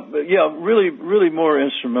 Yeah, really, really more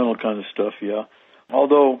instrumental kind of stuff, yeah.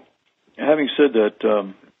 Although, having said that,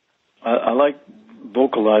 I like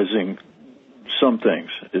vocalizing some things.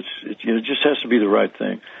 It just has to be the right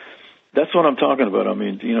thing. That's what I'm talking about. I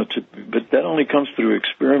mean, but that only comes through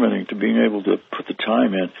experimenting, to being able to put the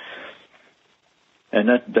time in. And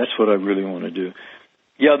that's what I really want to do.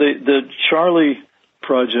 Yeah, the Charlie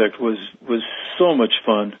project was so much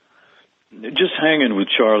fun. Just hanging with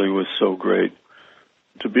Charlie was so great.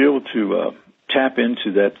 To be able to tap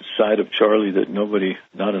into that side of Charlie that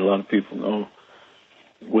not a lot of people know,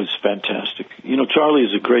 was fantastic. You know, Charlie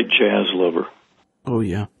is a great jazz lover. Oh,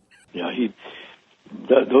 yeah. Yeah,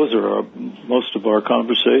 those are most of our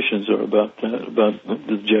conversations are about that, about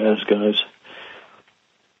the jazz guys.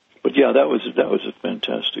 But yeah, that was a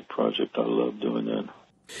fantastic project. I love doing that.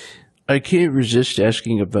 I can't resist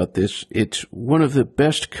asking about this. It's one of the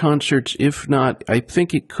best concerts, if not, I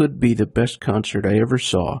think it could be the best concert I ever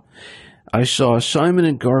saw. I saw Simon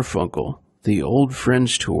and Garfunkel, the Old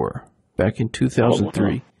Friends tour, back in 2003,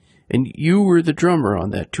 oh, wow. And you were the drummer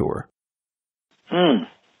on that tour.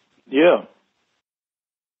 Yeah.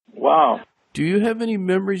 Wow. Do you have any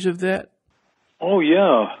memories of that? Oh,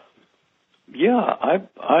 yeah. Yeah, I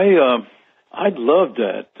loved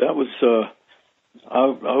that. That was,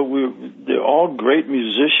 they're all great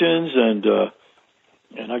musicians, and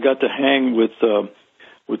I got to hang with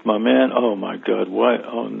my man. Oh my God, why?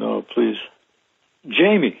 Oh no, please,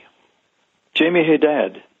 Jamie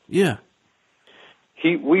Haddad. Yeah,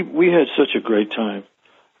 we had such a great time.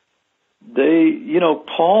 They, you know,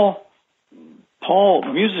 Paul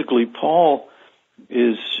musically, Paul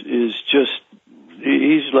is just.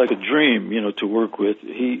 He's like a dream, you know, to work with.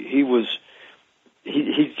 He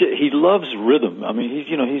loves rhythm. I mean,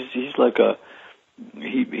 he's like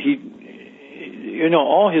you know,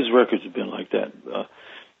 all his records have been like that.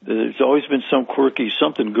 There's always been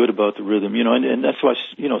something good about the rhythm, you know, and that's why,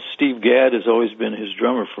 you know, Steve Gadd has always been his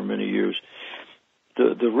drummer for many years.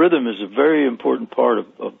 The rhythm is a very important part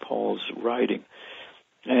of Paul's writing,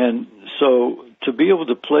 and so to be able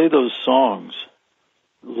to play those songs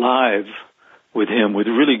live with him, with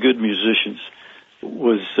really good musicians,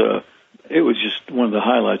 it was just one of the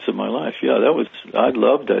highlights of my life. Yeah, I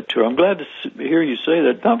loved that tour. I'm glad to hear you say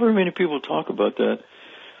that. Not very many people talk about that,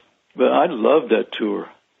 but I loved that tour.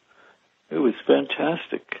 It was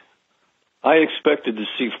fantastic. I expected to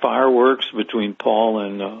see fireworks between Paul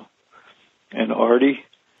and Artie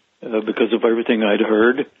because of everything I'd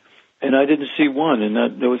heard, and I didn't see one, and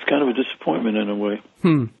that was kind of a disappointment in a way.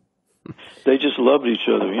 They just loved each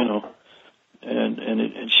other, you know. And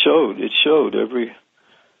it showed. It showed every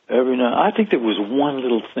night. I think there was one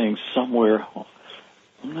little thing somewhere.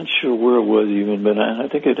 I'm not sure where it was even, but I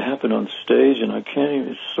think it happened on stage, and I can't even.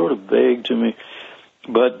 It's sort of vague to me.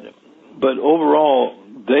 But overall,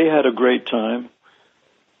 they had a great time,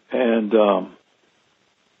 and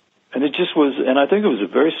it just was. And I think it was a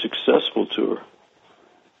very successful tour.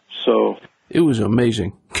 So it was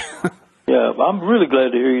amazing. Yeah, I'm really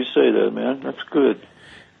glad to hear you say that, man. That's good.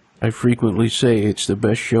 I frequently say it's the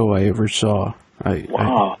best show I ever saw.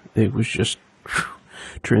 Wow. It was just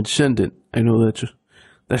transcendent. I know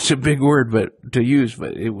that's a big word to use,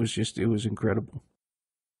 but it was incredible.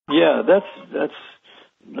 Yeah, that's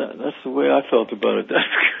the way I felt about it.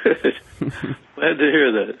 That's good. Glad to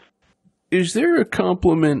hear that. Is there a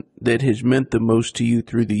compliment that has meant the most to you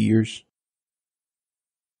through the years?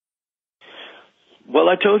 Well,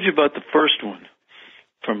 I told you about the first one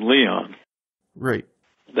from Leon. Right.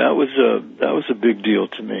 That was a big deal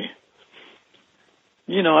to me.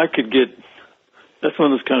 You know, that's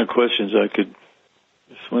one of those kind of questions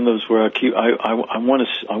it's one of those where I want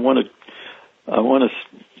to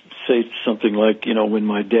say something like, you know, when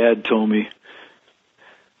my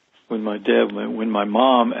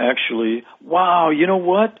mom actually, wow, you know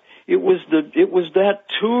what? It was that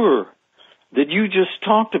tour that you just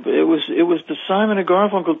talked about. It was the Simon and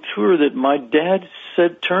Garfunkel tour that my dad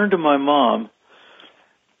turned to my mom.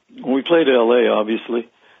 When we played L.A., obviously,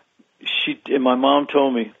 and my mom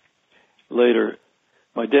told me later,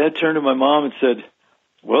 my dad turned to my mom and said,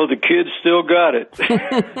 well, the kids still got it.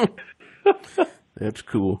 That's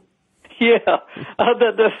cool. Yeah, I thought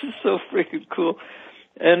that was so freaking cool.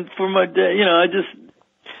 And for my dad, you know,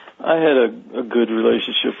 I had a good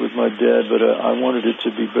relationship with my dad, but I wanted it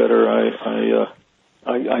to be better.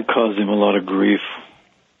 I caused him a lot of grief.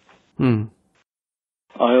 I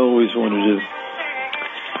always wanted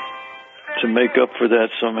to make up for that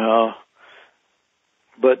somehow.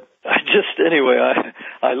 But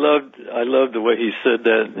I loved the way he said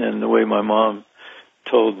that and the way my mom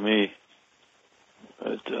told me.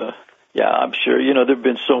 But, yeah, I'm sure, you know, there've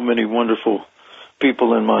been so many wonderful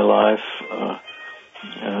people in my life,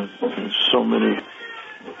 and so many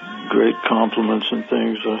great compliments and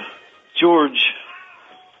things. George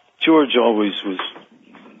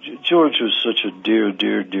was such a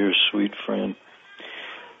dear, sweet friend.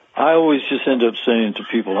 I always just end up saying to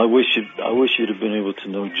people, I wish you'd have been able to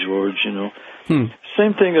know George, you know.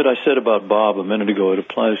 Same thing that I said about Bob a minute ago, it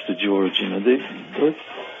applies to George, you know.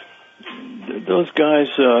 Those guys,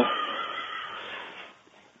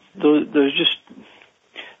 they're just,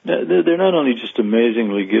 they're not only just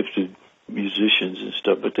amazingly gifted musicians and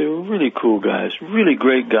stuff, but they were really cool guys, really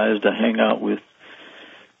great guys to hang out with.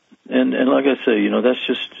 And like I say, that's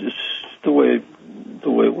just it's the way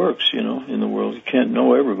it works, in the world. You can't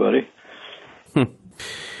know everybody.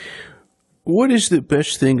 What is the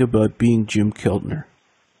best thing about being Jim Keltner?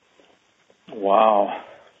 Wow.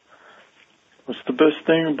 What's the best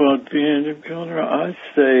thing about being Jim Keltner? I'd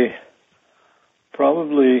say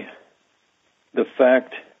probably the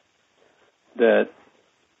fact that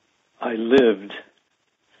I lived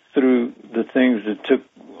through the things that took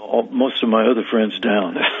most of my other friends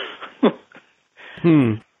down.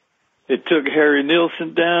 It took Harry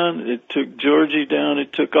Nilsson down. It took Georgie down.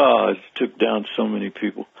 It took down so many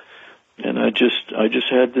people. And I just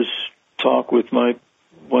had this talk with the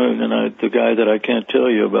guy that I can't tell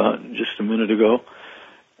you about just a minute ago.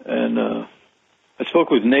 And I spoke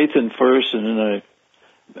with Nathan first, and then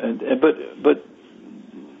but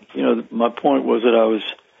my point was that I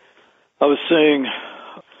was saying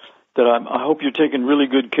that I hope you're taking really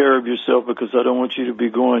good care of yourself, because I don't want you to be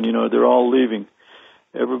going. They're all leaving.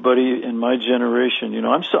 Everybody in my generation.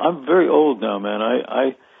 I'm very old now, man.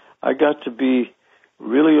 I got to be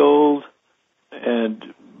really old,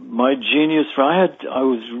 and my genius. I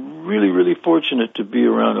was really, really fortunate to be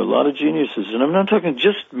around a lot of geniuses, and I'm not talking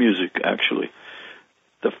just music. Actually,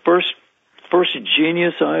 the first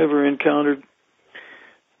genius I ever encountered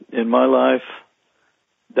in my life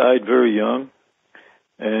died very young,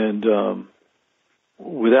 and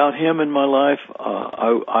without him in my life,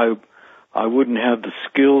 I wouldn't have the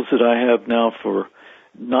skills that I have now for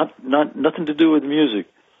nothing to do with music,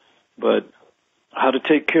 but how to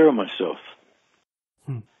take care of myself.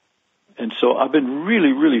 And so I've been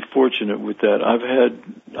really, really fortunate with that. I've had,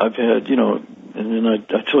 and then I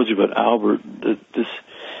told you about Albert,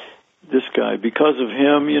 this guy. Because of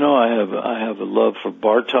him, I have a love for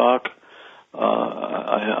Bartok.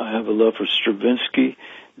 I have a love for Stravinsky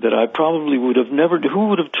that I probably would have never. Who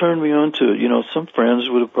would have turned me on to it? Some friends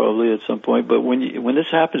would have probably at some point. But when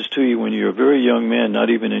this happens to you when you're a very young man, not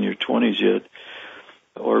even in your 20s yet,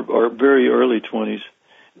 or very early 20s,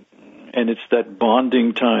 and it's that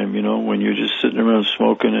bonding time, when you're just sitting around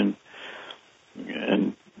smoking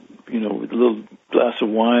and with a little glass of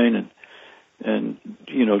wine and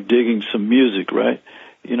digging some music, right?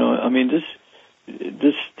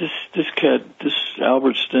 This cat, this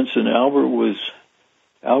Albert Stinson,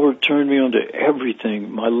 Albert turned me on to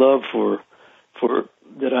everything. My love for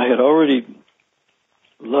that I had already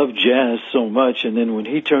loved jazz so much, and then when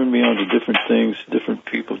he turned me on to different things, different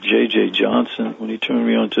people, J.J. Johnson, when he turned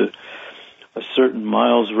me on to a certain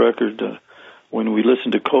Miles record, when we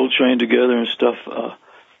listened to Coltrane together and stuff,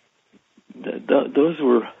 those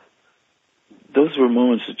were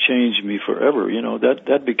moments that changed me forever.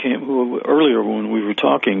 That became earlier when we were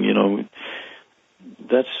talking.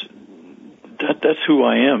 That's who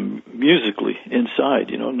I am musically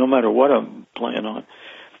inside. No matter what I'm playing on.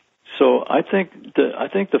 So I think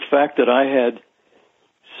the fact that I had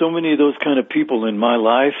so many of those kind of people in my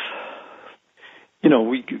life,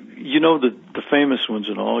 the famous ones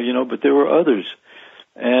and all, but there were others,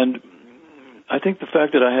 and I think the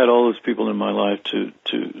fact that I had all those people in my life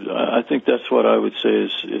I think that's what I would say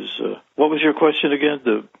is what was your question again?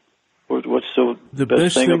 What's the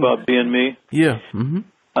best thing about being me? Yeah. Mm-hmm.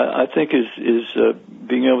 I think is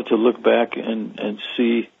being able to look back and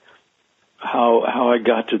see how I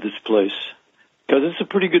got to this place, because it's a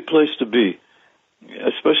pretty good place to be,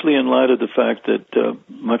 especially in light of the fact that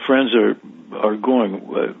my friends are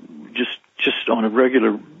going just on a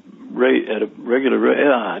regular rate, at a regular rate.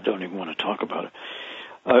 I don't even want to talk about it.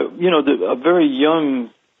 A very young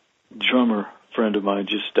drummer friend of mine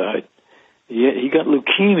just died. He got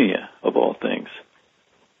leukemia, of all things,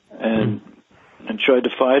 and tried to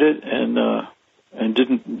fight it and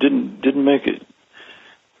didn't make it.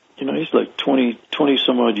 He's like 20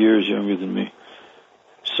 some odd years younger than me.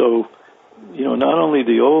 So, not only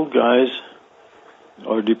the old guys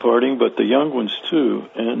are departing, but the young ones too.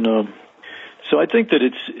 And so I think that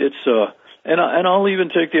it's and I'll even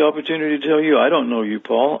take the opportunity to tell you, I don't know you,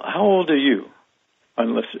 Paul. How old are you?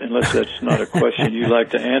 Unless that's not a question you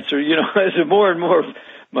like to answer. As more and more of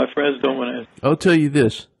my friends don't want to answer. I'll tell you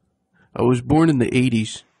this. I was born in the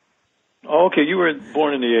 80s. Oh, okay, you were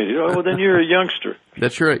born in the 80s. Oh, well, then you're a youngster.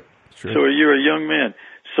 That's right. That's right. So you're a young man.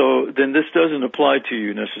 So then this doesn't apply to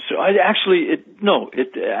you necessarily. It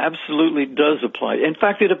absolutely does apply. In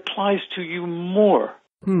fact, it applies to you more.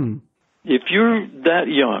 If you're that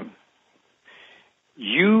young,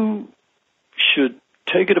 you should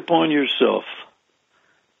take it upon yourself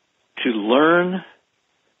to learn,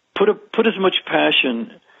 put as much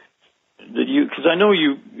passion that you, because I know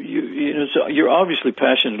you know, so you're obviously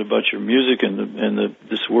passionate about your music and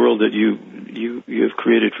this world that you have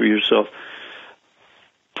created for yourself.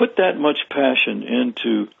 Put that much passion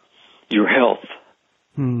into your health.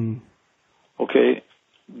 Okay,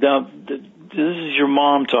 now this is your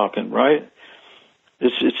mom talking, right?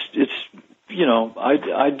 It's you know,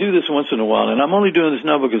 I do this once in a while, and I'm only doing this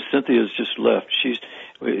now because Cynthia's just left.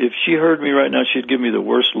 If she heard me right now, she'd give me the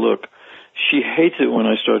worst look. She hates it when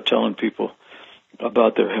I start telling people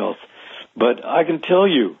about their health. But I can tell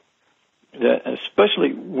you that,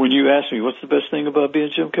 especially when you ask me, what's the best thing about being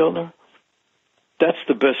Jim Keltner? That's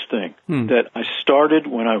the best thing. That I started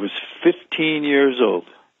when I was 15 years old.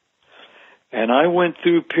 And I went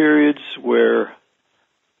through periods where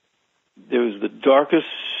there was the darkest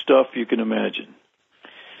stuff you can imagine.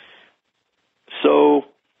 So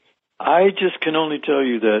I just can only tell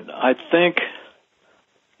you that I think,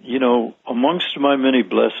 you know, amongst my many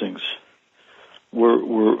blessings,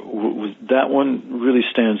 that one really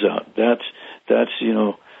stands out. That's you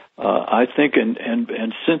know, I think,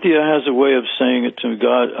 and Cynthia has a way of saying it to me.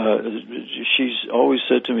 God, she's always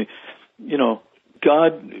said to me, you know,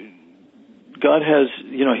 God has,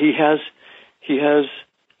 you know, He has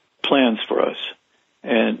plans for us,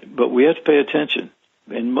 but we have to pay attention.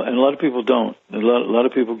 And a lot of people don't. A lot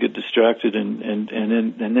of people get distracted, and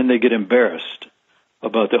then they get embarrassed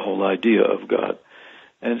about the whole idea of God.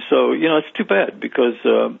 And so, you know, it's too bad because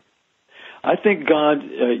I think God,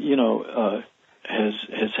 you know, has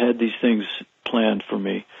had these things planned for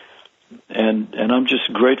me, and I'm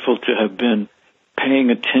just grateful to have been paying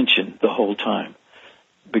attention the whole time,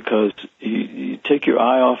 because you take your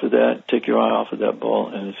eye off of that ball,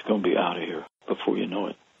 and it's going to be out of here before you know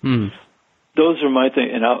it. Those are my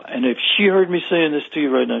things, and if she heard me saying this to you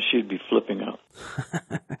right now, she'd be flipping out.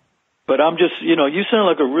 But I'm just, you know, you sound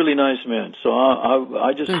like a really nice man, so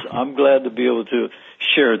I'm glad to be able to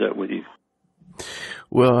share that with you.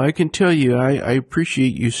 Well, I can tell you, I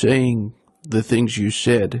appreciate you saying the things you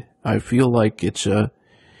said. I feel like it's you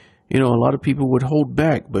know, a lot of people would hold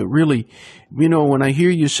back, but really, you know, when I hear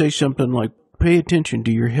you say something like, pay attention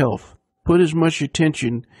to your health, put as much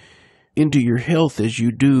attention into your health as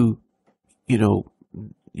you do, you know,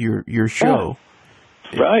 your show.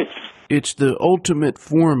 Right. It's the ultimate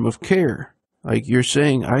form of care. Like you're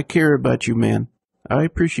saying, I care about you, man. I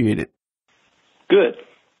appreciate it. Good.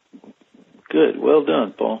 Well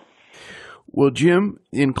done, Paul. Well, Jim,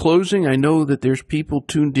 in closing, I know that there's people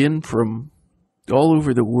tuned in from all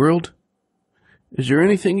over the world. Is there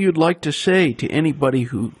anything you'd like to say to anybody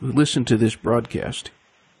who listened to this broadcast?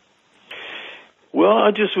 Well,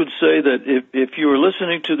 I just would say that if you were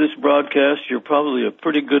listening to this broadcast, you're probably a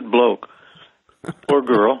pretty good bloke or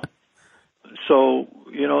girl. So,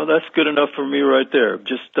 you know, that's good enough for me right there.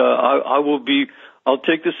 Just, I'll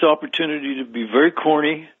take this opportunity to be very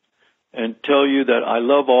corny and tell you that I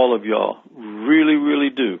love all of y'all. Really, really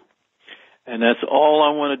do. And that's all I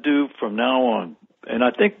want to do from now on. And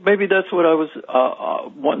I think maybe that's what I was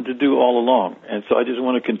wanting to do all along. And so I just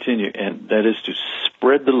want to continue, and that is to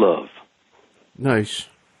spread the love. Nice.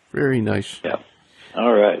 Very nice. Yeah.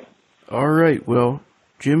 All right. All right. Well,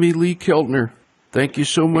 Jimmy Lee Keltner, thank you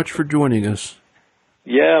so much for joining us.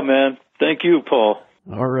 Yeah, man. Thank you, Paul.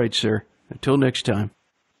 All right, sir. Until next time.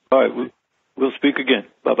 All right. We'll speak again.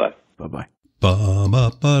 Bye-bye. Bye-bye. Ba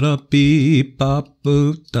ba ba da beep ba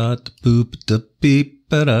boo da boop da beep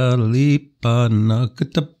ba da leap ba knock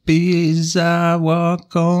da bees. I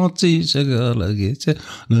walk on to sugar get it.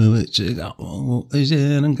 No, it's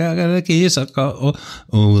and gaga kiss a call.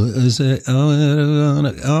 Oh, is it? I'm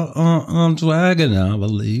swagging. I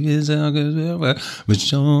believe it's a good, but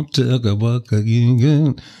don't talk about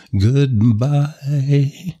again.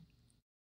 Goodbye.